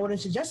braids, I wouldn't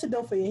suggest it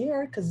though for your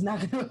hair because it's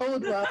not gonna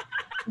hold well.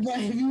 But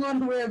if you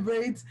want to wear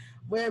braids,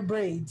 wear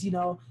braids. You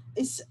know,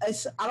 it's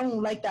I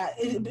don't like that.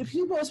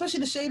 People,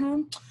 especially the shade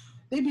room,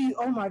 they be,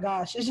 oh my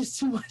gosh, it's just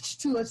too much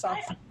I,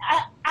 toxic.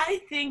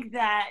 I think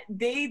that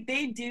they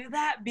do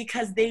that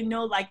because they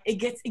know like it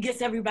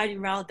gets everybody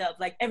riled up.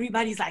 Like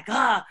everybody's like,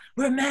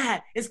 we're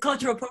mad. It's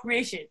cultural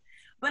appropriation.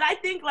 But I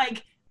think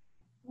like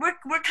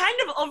we're kind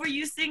of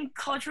overusing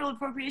cultural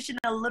appropriation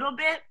a little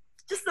bit,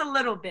 just a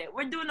little bit.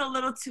 We're doing a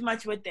little too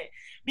much with it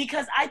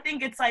because I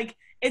think it's like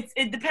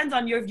it depends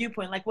on your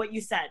viewpoint, like what you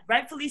said,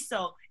 rightfully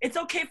so. It's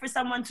okay for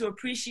someone to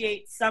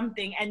appreciate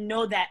something and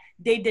know that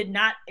they did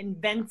not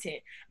invent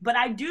it, but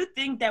I do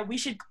think that we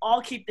should all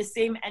keep the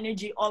same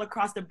energy all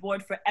across the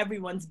board for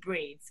everyone's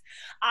braids.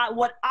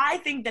 What I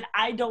think that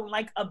I don't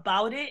like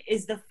about it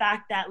is the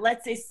fact that,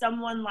 let's say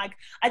someone like,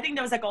 I think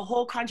there was like a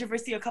whole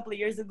controversy a couple of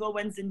years ago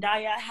when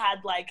Zendaya had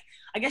like,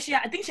 I think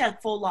she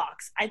had full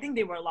locks. I think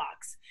they were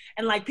locks.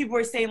 And like people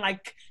were saying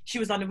like she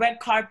was on the red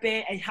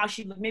carpet and how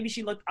she looked, maybe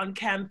she looked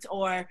unkempt,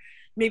 or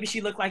maybe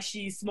she looked like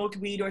she smoked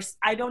weed, or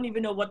I don't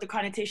even know what the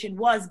connotation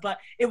was, but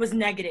it was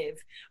negative.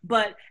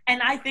 But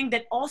and I think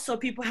that also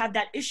people have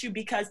that issue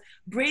because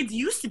braids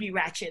used to be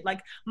ratchet.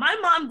 Like my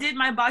mom did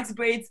my box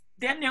braids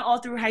damn near all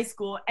through high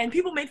school, and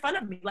people made fun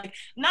of me. Like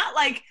not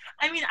like,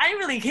 I mean, I didn't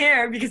really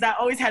care because I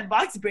always had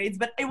box braids,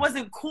 but it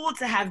wasn't cool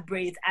to have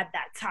braids at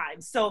that time.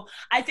 So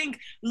I think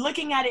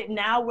looking at it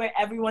now where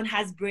everyone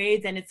has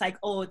braids and it's like,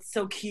 oh, it's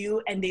so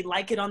cute and they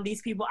like it on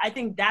these people, I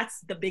think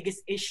that's the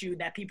biggest issue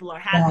that people are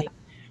Yeah, having.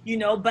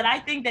 But I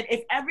think that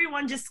if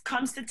everyone just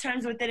comes to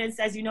terms with it and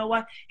says, you know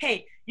what,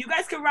 hey, you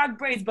guys can rock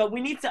braids, but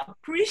we need to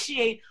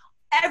appreciate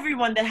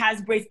everyone that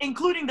has braids,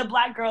 including the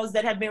black girls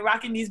that have been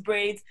rocking these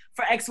braids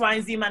for X, Y,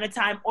 and Z amount of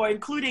time, or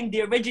including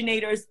the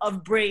originators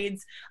of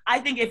braids. I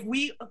think if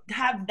we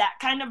have that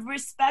kind of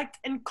respect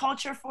and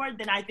culture for it,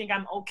 then I think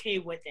I'm okay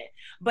with it.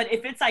 But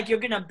if it's like you're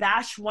gonna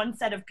bash one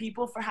set of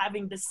people for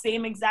having the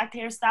same exact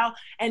hairstyle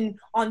and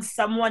on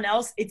someone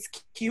else it's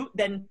cute,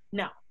 then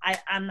no,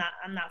 I'm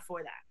not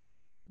for that.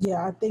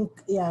 yeah, I think,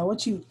 yeah,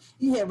 what you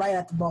hit right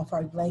at the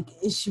ballpark. Like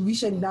we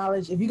should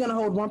acknowledge, if you're gonna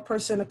hold one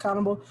person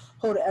accountable,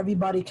 hold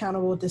everybody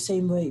accountable the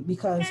same way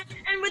because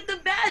And with the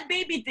bad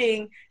baby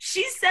thing,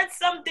 she said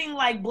something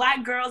like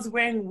black girls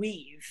wearing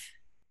weave,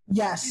 you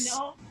yes.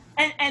 know?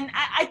 And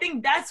I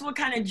think that's what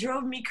kind of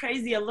drove me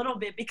crazy a little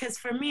bit because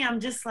for me, I'm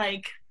just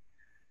like,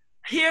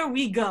 here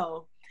we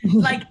go.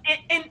 Like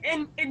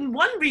in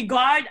one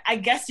regard, I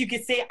guess you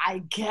could say,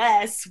 I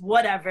guess,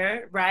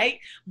 whatever, right?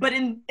 But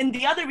in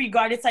the other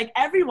regard, it's like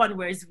everyone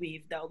wears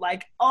weave though.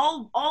 Like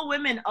all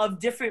women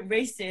of different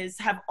races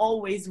have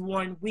always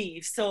worn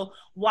weave. So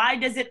why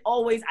does it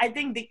always, I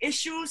think the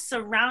issue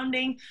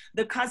surrounding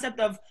the concept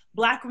of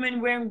black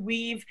women wearing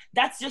weave,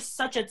 that's just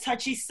such a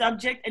touchy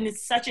subject and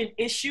it's such an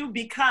issue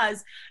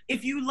because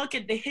if you look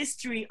at the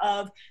history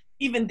of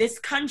even this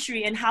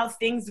country and how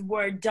things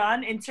were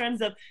done in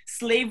terms of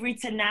slavery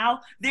to now,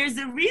 there's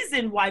a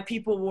reason why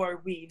people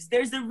wore weaves.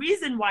 There's a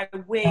reason why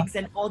wigs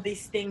and all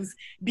these things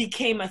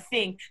became a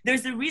thing.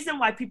 There's a reason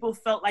why people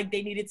felt like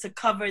they needed to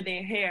cover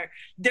their hair.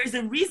 There's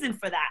a reason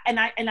for that. And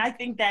I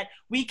think that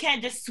we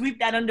can't just sweep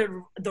that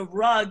under the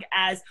rug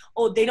as,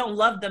 oh, they don't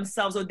love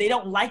themselves or they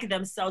don't like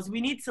themselves.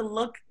 We need to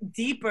look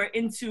deeper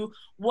into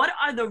what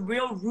are the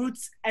real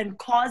roots and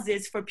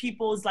causes for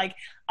people's like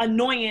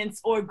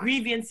annoyance or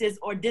grievances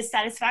or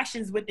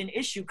dissatisfactions with an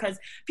issue, because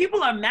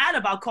people are mad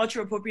about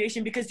cultural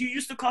appropriation because you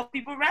used to call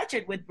people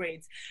ratchet with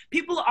braids.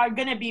 People are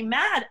going to be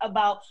mad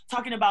about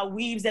talking about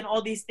weaves and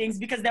all these things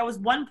because there was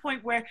one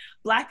point where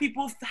black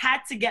people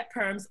had to get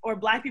perms or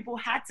black people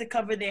had to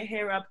cover their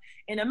hair up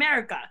in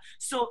America.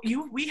 So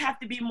we have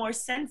to be more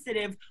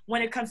sensitive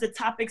when it comes to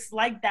topics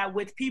like that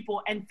with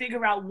people and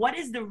figure out what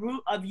is the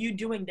root of you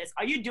doing this.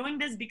 Are you doing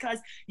this because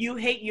you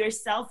hate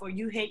yourself or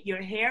you hate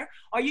your hair?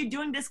 Are you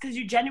doing this because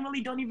you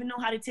genuinely don't even know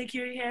how to take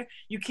care of your hair?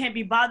 You can't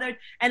be bothered?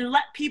 And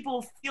let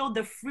people feel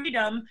the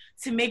freedom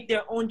to make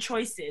their own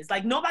choices.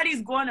 Like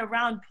nobody's going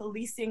around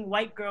policing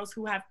white girls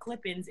who have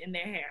clip-ins in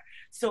their hair.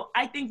 So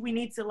I think we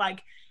need to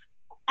like,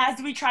 as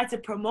we try to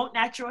promote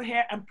natural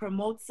hair and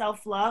promote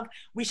self-love,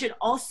 we should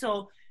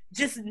also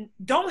just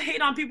don't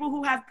hate on people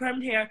who have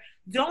permed hair.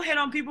 Don't hate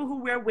on people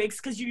who wear wigs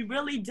because you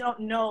really don't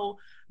know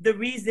the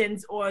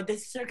reasons or the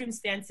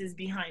circumstances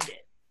behind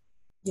it.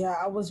 Yeah,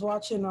 I was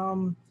watching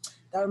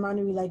that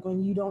reminded me like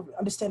when you don't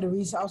understand the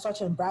reason. I was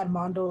watching Brad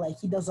Mondo, like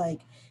he does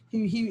like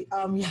he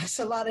has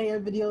a lot of hair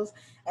videos,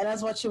 and I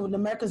was watching with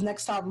America's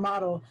Next Top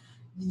Model.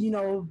 You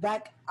know,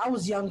 back I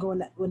was younger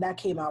when that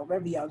came out,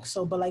 very young.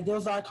 So, but like there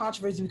was a lot of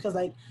controversy because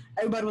like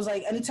everybody was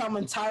like, anytime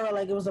when Tyra,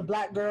 like it was a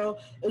black girl,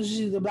 it was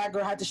usually the black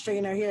girl had to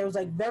straighten her hair. It was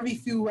like very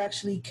few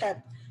actually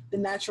kept the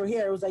natural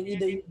hair. It was like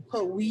either you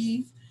put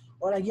weave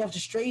or like you have to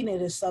straighten it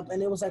and stuff.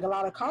 And it was like a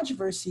lot of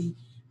controversy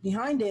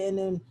behind it. And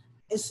then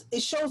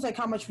it shows like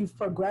how much we've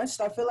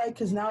progressed. I feel like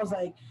because now it's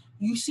like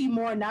you see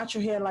more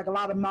natural hair, like a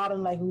lot of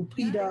modern, like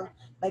Lupita.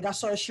 Like I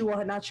saw she wore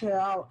her natural hair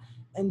out,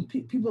 and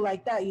people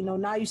like that. You know,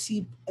 now you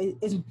see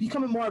it's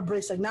becoming more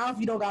embraced. Like now, if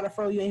you don't got a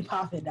fro, you ain't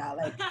popping now.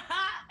 Like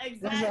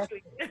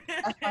Exactly.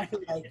 that's what I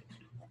feel like.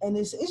 And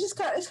it's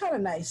kind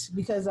of nice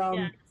because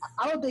Yes.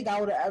 I don't think I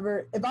would have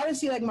ever, if I didn't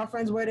see like my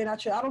friends wear their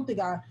natural, I don't think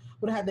I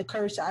would have had the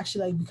courage to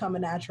actually like become a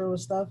natural and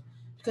stuff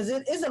because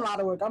it is a lot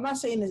of work. I'm not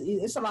saying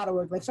it's a lot of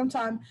work. Like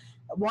sometimes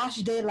wash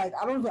day, like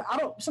sometimes I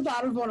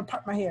don't even want to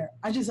part my hair.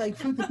 I just like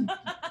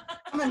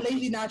I'm a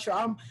lazy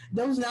natural.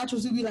 Those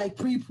naturals who be like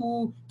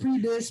pre-poo,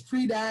 pre-this,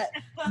 pre-that,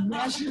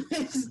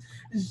 naturals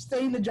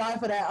stay in the dry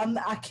for that.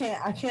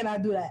 I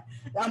cannot do that.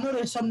 I know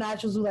there's some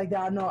naturals who like that.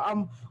 I know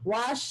I'm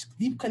wash,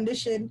 deep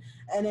condition,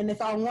 and then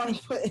if I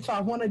want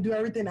to do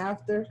everything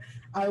after,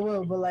 I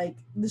will. But like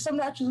there's some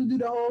naturals who do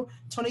the whole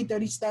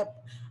 20-30 step.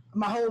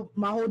 My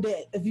whole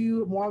day. If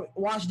you want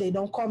wash day,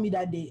 don't call me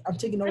that day. I'm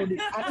taking the whole day.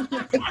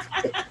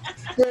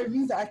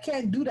 I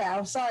can't do that.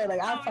 I'm sorry. Like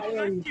I'm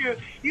no,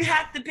 you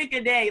have to pick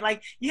a day.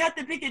 Like you have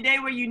to pick a day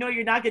where you know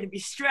you're not going to be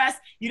stressed.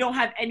 You don't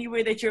have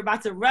anywhere that you're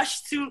about to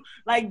rush to.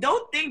 Like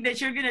don't think that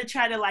you're going to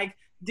try to like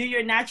do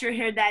your natural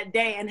hair that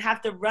day and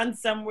have to run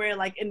somewhere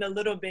like in a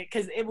little bit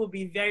because it will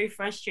be very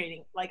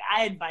frustrating. Like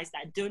I advise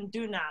that.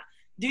 Do not.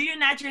 Do your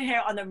natural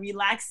hair on a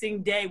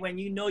relaxing day when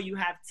you know you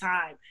have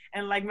time.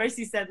 And like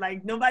Mercy said,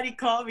 like nobody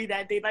called me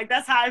that day. Like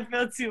that's how I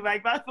feel too.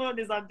 Like my phone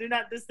is on do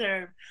not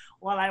disturb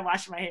while I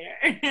wash my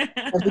hair.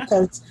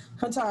 Because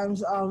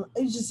sometimes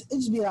it just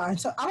be like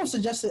so I don't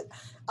suggest it.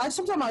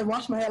 Sometimes I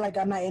wash my hair like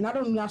at night and I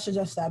don't not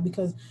suggest that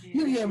because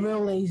you get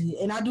real lazy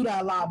and I do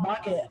that a lot.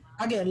 But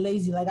I get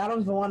lazy. Like I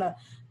don't even want to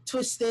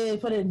twist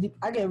it, put it in deep.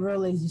 I get real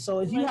lazy. So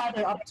if you have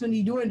the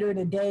opportunity, do it during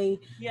the day.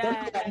 Don't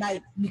do it at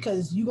night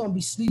because you're gonna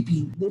be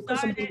sleepy. They put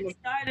Start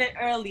it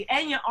early,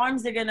 and your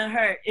arms are gonna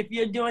hurt if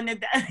you're doing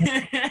it.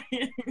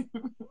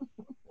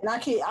 And I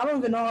don't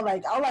even know,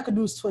 like, all I could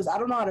do is twist. I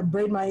don't know how to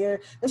braid my hair.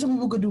 There's some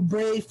people could do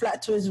braid,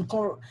 flat twist.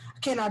 I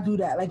cannot do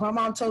that. Like, my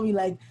mom told me,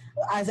 like,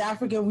 as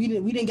African, we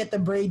didn't get the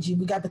braid G.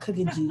 We got the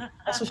cooking G.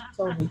 That's what she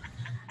told me.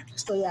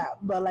 So, yeah.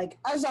 But, like,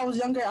 as I was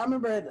younger, I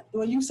remember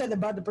when you said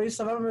about the braid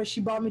stuff, I remember she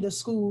brought me to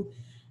school.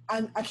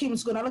 And I came to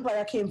school, and I looked like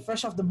I came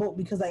fresh off the boat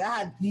because, like, I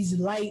had these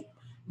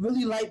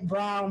really light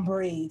brown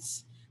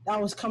braids. I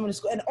was coming to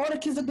school, and all the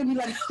kids looked at me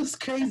like I was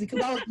crazy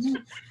because I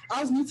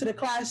was new to the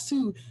class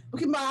too.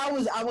 Look at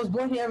I was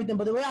born here, everything,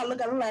 but the way I look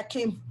like I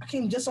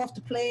came just off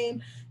the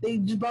plane. They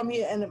just brought me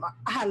here, and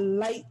I had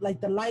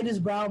the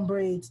lightest brown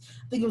braids.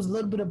 I think it was a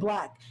little bit of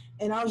black,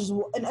 and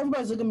and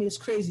everybody's looking at me as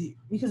crazy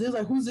because it was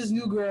like, who's this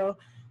new girl?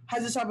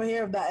 Has this type of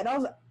hair of that? And I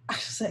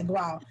was like,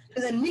 wow.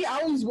 Because then me,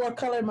 I always wore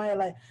color in my hair.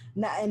 Like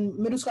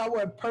in middle school, I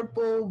wore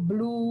purple,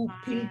 blue,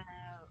 pink.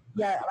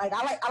 Yeah, like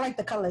I like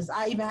the colors.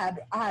 I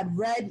had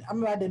red. I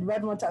remember I did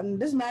red one time.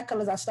 This mad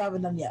colors I still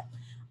haven't done yet.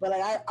 But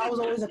like I was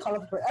always a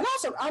colorful person. And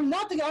also I'm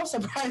not thinking I was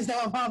surprised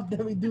that my mom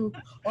let me do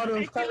all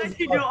those colors. She let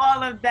you do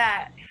all of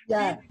that.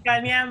 Yeah.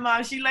 Ghanaian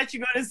mom, she let you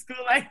go to school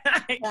like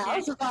that. Yeah, I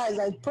was surprised.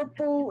 Like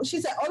purple.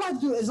 She said all I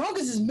have to do as long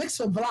as it's mixed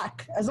with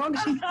black. As long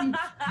as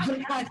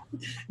black,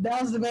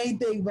 that was the main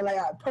thing. But like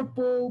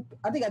purple,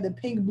 I think I did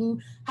pink, blue,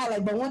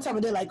 highlight. But one time I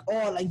did like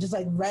all like just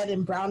like red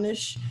and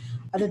brownish.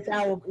 I did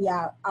that.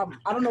 Yeah,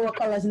 I don't know what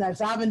color is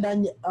next. I haven't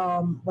done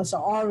what's the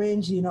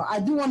orange. You know, I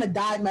do want to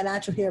dye my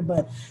natural hair,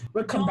 but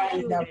we're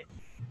combining that.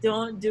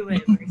 Don't do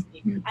it,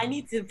 Mercy. I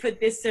need to put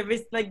this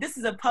service, like this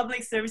is a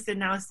public service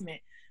announcement.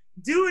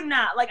 Do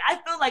not, like I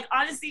feel like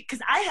honestly, because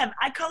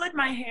I colored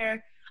my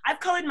hair. I've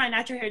colored my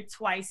natural hair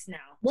twice now.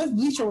 With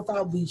bleach or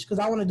without bleach? Because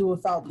I want to do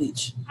without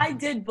bleach. I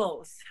did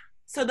both.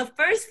 So the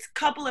first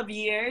couple of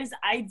years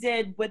I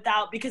did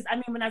without, because I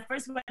mean, when I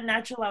first went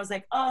natural, I was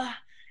like, oh,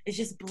 it's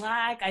just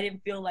black. I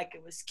didn't feel like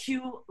it was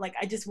cute. Like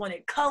I just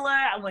wanted color.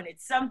 I wanted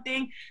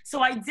something. So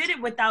I did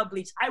it without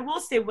bleach. I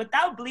will say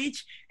without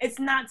bleach, it's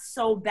not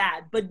so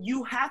bad, but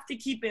you have to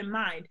keep in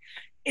mind,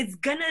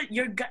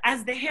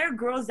 as the hair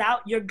grows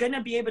out, you're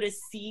gonna be able to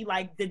see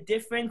like the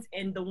difference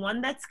in the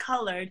one that's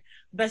colored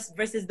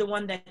versus the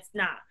one that's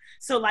not.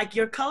 So like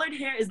your colored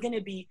hair is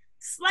gonna be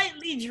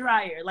slightly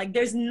drier. Like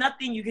there's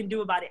nothing you can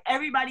do about it.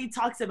 Everybody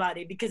talks about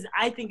it because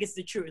I think it's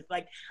the truth.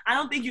 Like I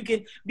don't think you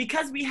can,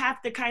 because we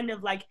have to kind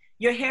of like,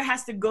 your hair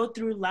has to go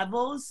through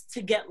levels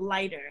to get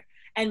lighter.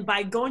 And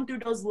by going through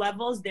those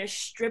levels, they're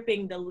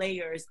stripping the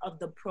layers of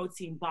the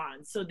protein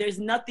bond. So there's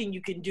nothing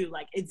you can do.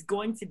 Like it's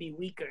going to be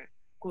weaker,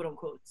 quote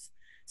unquote.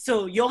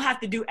 So you'll have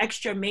to do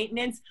extra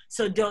maintenance.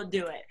 So don't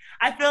do it.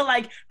 I feel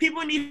like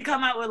people need to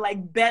come out with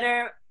like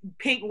better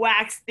pink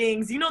wax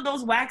things. You know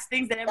those wax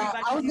things that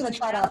everybody. I was gonna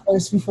try that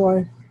first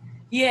before.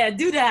 Yeah,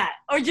 do that,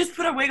 or just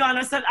put a wig on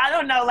or something. I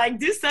don't know. Like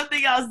do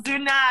something else.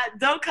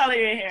 Don't color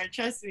your hair.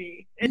 Trust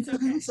me. It's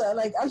okay. So,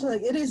 like I was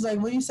like, it is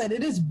like when you said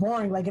it is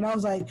boring. Like, and I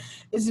was like,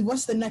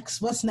 what's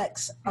next? What's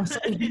next? I'm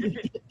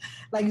sorry.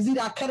 Like, is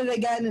either I cut it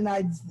again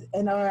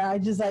or I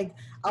just like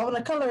I want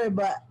to color it,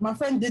 but my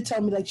friend did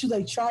tell me, like, she was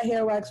like, try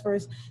hair wax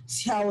first,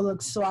 see how it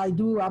looks. So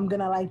I'm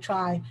gonna like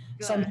try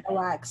some Good. hair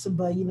wax,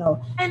 but you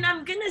know. And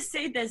I'm gonna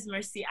say this,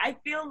 Mercy. I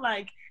feel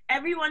like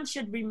everyone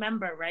should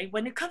remember, right?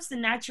 When it comes to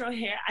natural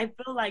hair, I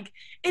feel like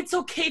it's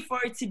okay for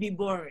it to be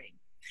boring.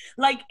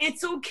 Like,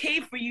 it's okay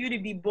for you to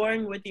be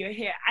boring with your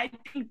hair. I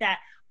think that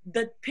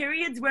the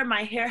periods where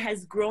my hair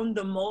has grown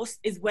the most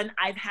is when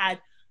I've had,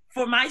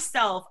 for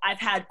myself, I've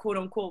had quote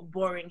unquote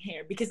boring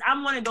hair, because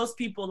I'm one of those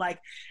people, like,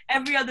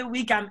 every other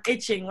week I'm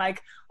itching,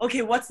 like,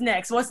 okay, what's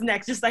next? What's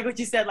next? Just like what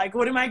you said, like,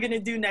 what am I going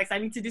to do next? I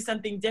need to do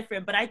something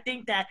different. But I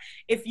think that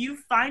if you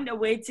find a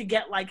way to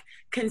get like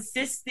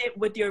consistent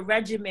with your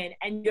regimen,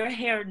 and your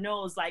hair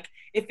knows, like,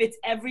 if it's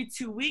every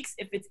 2 weeks,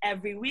 if it's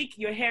every week,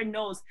 your hair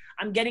knows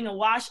I'm getting a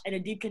wash and a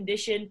deep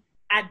condition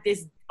at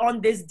this,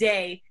 on this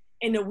day,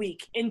 in a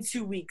week, in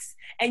 2 weeks,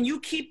 and you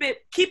keep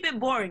it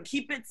boring,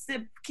 keep it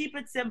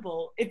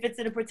simple. If it's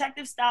in a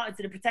protective style, it's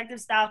in a protective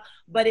style,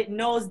 but it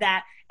knows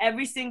that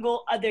every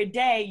single other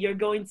day you're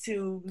going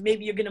to,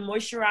 maybe you're going to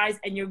moisturize,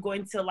 and you're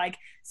going to like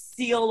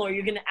seal, or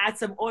you're going to add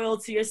some oil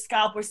to your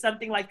scalp or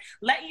something. Like,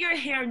 let your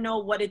hair know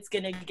what it's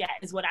going to get,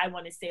 is what I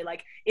want to say.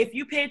 Like, if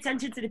you pay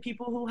attention to the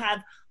people who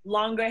have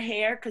longer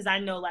hair, because I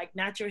know, like,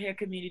 natural hair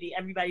community,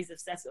 everybody's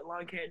obsessed with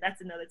long hair, that's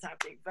another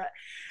topic, but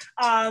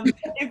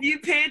if you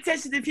pay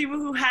attention to people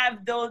who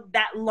have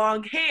that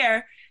long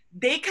hair,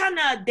 they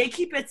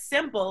keep it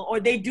simple, or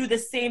they do the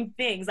same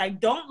things. Like,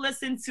 don't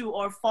listen to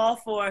or fall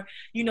for,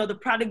 the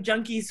product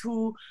junkies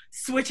who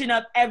switching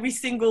up every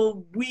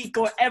single week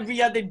or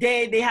every other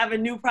day they have a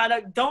new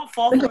product. Don't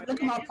fall for it.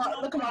 Look at my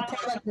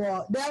product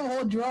wall. They have a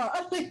whole drawer.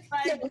 Like,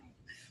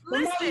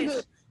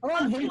 listen. My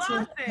mom hates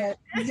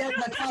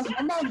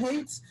my mom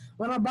hates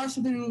when I'm about to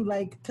do,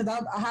 like, because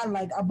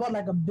I bought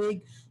like a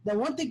big, the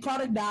one thing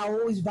product that I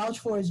always vouch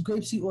for is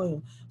grapeseed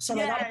oil. So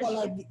like, Yes.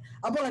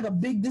 I bought like a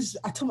big,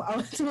 I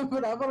went to my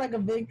brother, I bought like a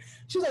big,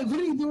 she was like, what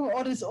are you doing with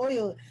all this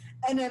oil?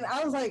 And then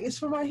I was like, it's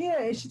for my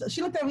hair. And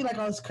she looked at me like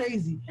I was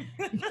crazy,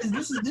 because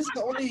this is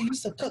the oil you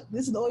used to cook.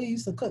 This is the oil you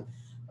used to cook.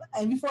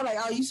 And before, like,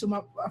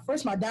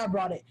 my dad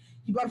brought it.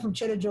 He bought it from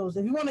Trader Joe's.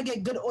 If you want to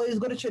get good oils,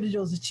 go to Trader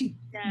Joe's. It's cheap.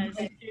 Yes.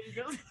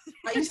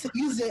 I used to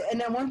use it, and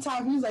then one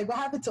time he was like, "What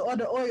happened to all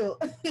the oil?"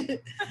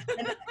 and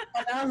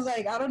I was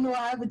like, "I don't know what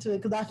happened to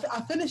it, because I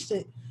finished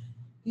it."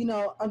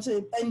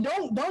 And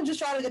don't just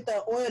try to get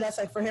the oil that's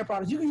like for hair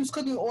products. You can use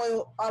cooking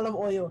oil, olive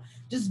oil.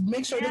 Just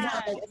make sure it doesn't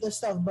have like other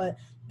stuff, but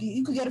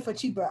you could get it for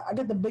cheaper. I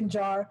get the big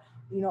jar.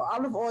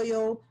 Olive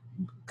oil,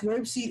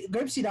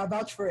 grapeseed. I'll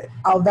vouch for it.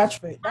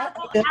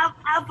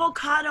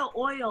 Avocado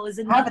oil is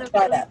another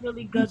really,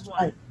 really good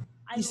one.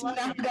 I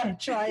gotta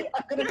try it.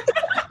 I'm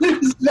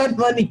gonna spend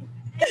money.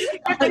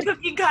 Get the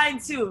cooking kind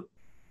too.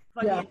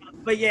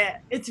 But yeah,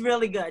 it's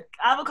really good.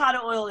 Avocado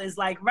oil is,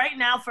 like, right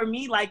now for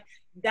me, like,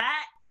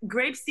 that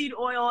grapeseed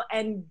oil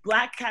and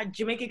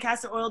Jamaican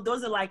castor oil,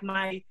 those are like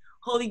my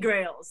holy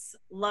grails.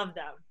 Love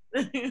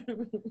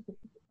them.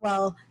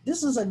 Well,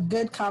 this was a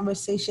good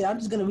conversation.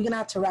 We're gonna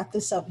have to wrap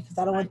this up, because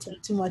I don't want to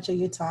take too much of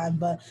your time.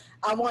 But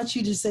I want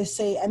you to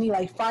say any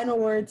like final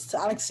words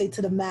I like to say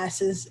to the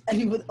masses,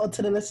 or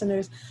to the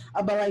listeners,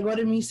 about like what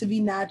it means to be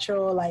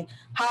natural, like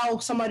how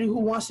somebody who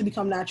wants to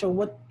become natural,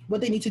 what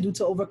they need to do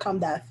to overcome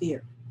that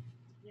fear.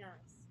 Yes.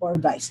 Or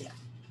advice, yeah.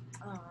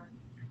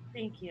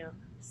 Thank you.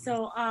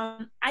 So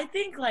I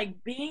think,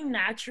 like, being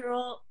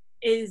natural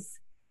is,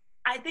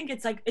 I think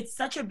it's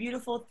such a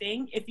beautiful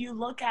thing. If you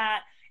look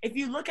at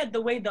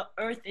the way the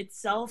earth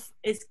itself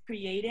is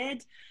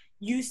created,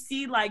 you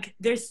see, like,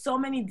 there's so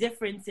many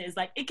differences.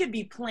 Like, it could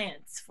be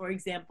plants, for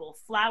example,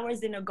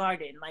 flowers in a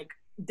garden. Like,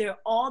 they're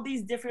all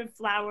these different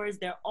flowers.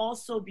 They're all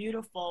so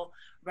beautiful,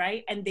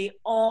 right? And they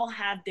all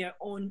have their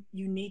own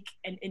unique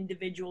and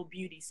individual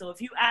beauty. So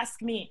if you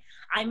ask me,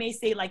 I may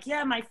say, like,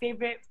 yeah, my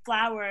favorite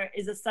flower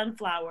is a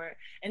sunflower,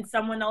 and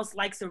someone else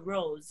likes a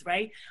rose,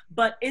 right?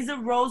 But is a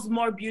rose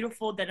more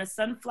beautiful than a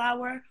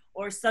sunflower,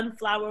 or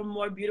sunflower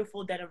more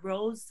beautiful than a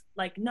rose?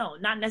 Like, no,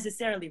 not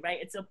necessarily, right?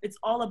 It's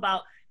all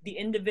about the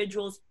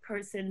individual's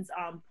person's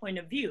point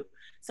of view.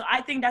 So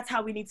I think that's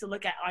how we need to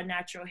look at our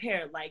natural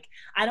hair. Like,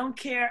 I don't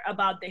care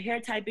about the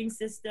hair typing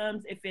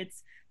systems, if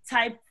it's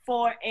type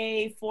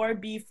 4A,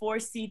 4B,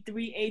 4C,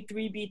 3A,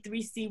 3B,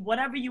 3C,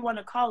 whatever you want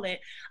to call it.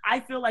 I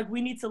feel like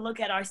we need to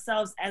look at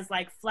ourselves as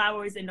like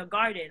flowers in the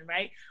garden,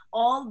 right?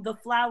 All the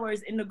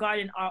flowers in the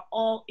garden are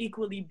all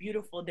equally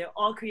beautiful. They're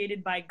all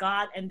created by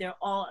God, and they're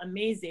all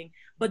amazing,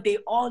 but they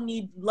all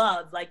need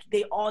love. Like,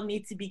 they all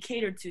need to be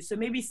catered to. So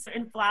maybe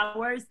certain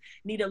flowers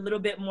need a little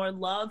bit more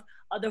love.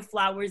 Other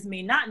flowers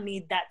may not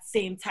need that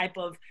same type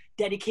of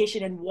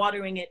dedication and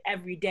watering it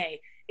every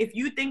day. If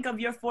you think of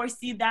your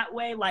 4C that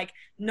way, like,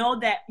 know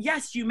that,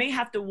 yes, you may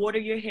have to water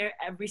your hair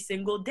every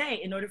single day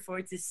in order for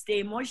it to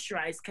stay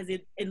moisturized, because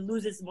it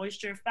loses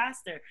moisture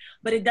faster.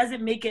 But it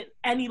doesn't make it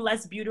any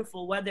less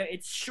beautiful, whether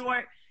it's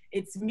short,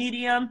 it's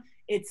medium,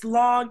 it's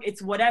long,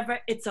 it's whatever,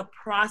 it's a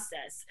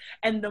process.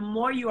 And the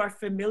more you are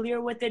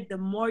familiar with it, the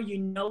more you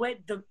know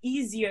it, the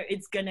easier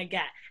it's gonna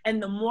get.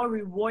 And the more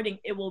rewarding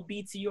it will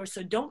be to yours.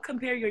 So don't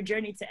compare your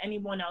journey to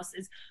anyone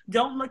else's.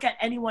 Don't look at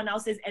anyone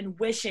else's and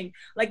wishing,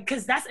 like,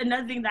 because that's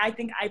another thing that I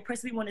think I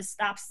personally want to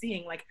stop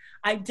seeing. Like,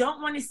 I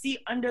don't want to see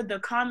under the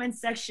comment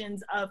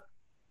sections of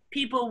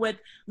people with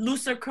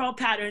looser curl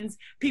patterns,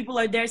 people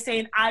are there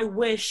saying, I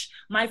wish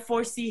my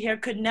 4C hair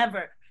could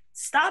never.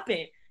 Stop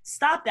it.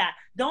 Stop that.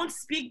 Don't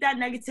speak that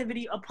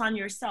negativity upon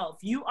yourself.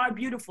 You are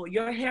beautiful.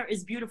 Your hair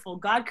is beautiful.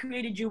 God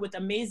created you with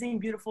amazing,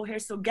 beautiful hair.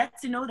 So get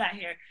to know that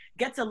hair,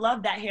 get to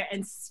love that hair,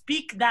 and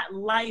speak that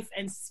life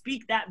and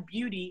speak that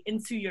beauty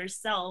into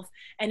yourself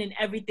and in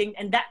everything,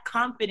 and that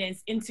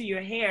confidence into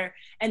your hair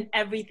and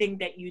everything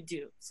that you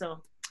do.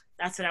 So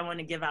that's what I want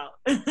to give out.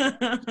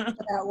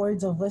 That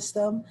words of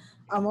wisdom.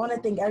 I want to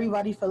thank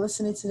everybody for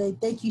listening today.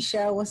 Thank you,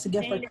 Cheryl, once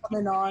again for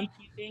coming on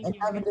and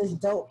having this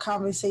dope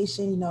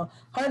conversation. You know,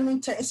 her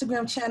link to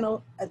Instagram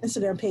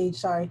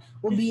page,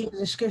 will be in the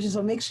description.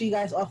 So make sure you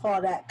guys all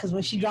follow that, because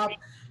when she dropped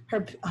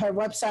her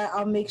website,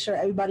 I'll make sure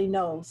everybody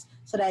knows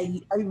so that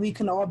we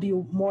can all be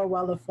more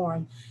well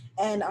informed.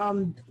 And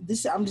I'm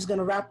just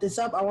gonna wrap this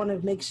up. I want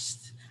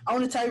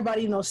to tell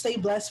everybody, stay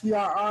blessed. We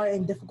are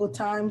in difficult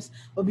times,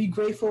 but be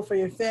grateful for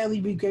your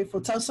family. Be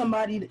grateful. Tell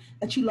somebody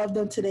that you love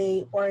them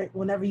today or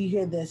whenever you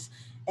hear this.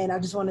 And I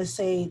just want to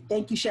say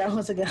thank you, Cheryl,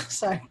 once again.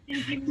 Sorry.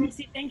 Thank you,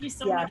 Mercy. Thank you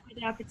so much for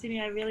the opportunity.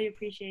 I really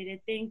appreciate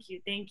it. Thank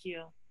you. Thank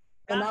you.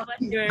 God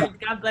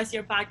bless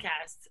your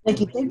podcast.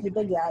 Thank you.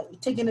 You're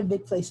taking the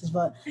big places,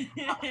 but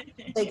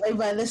thank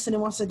everybody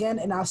listening once again,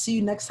 and I'll see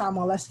you next time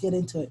on Let's Get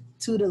Into It.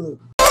 Toodaloo.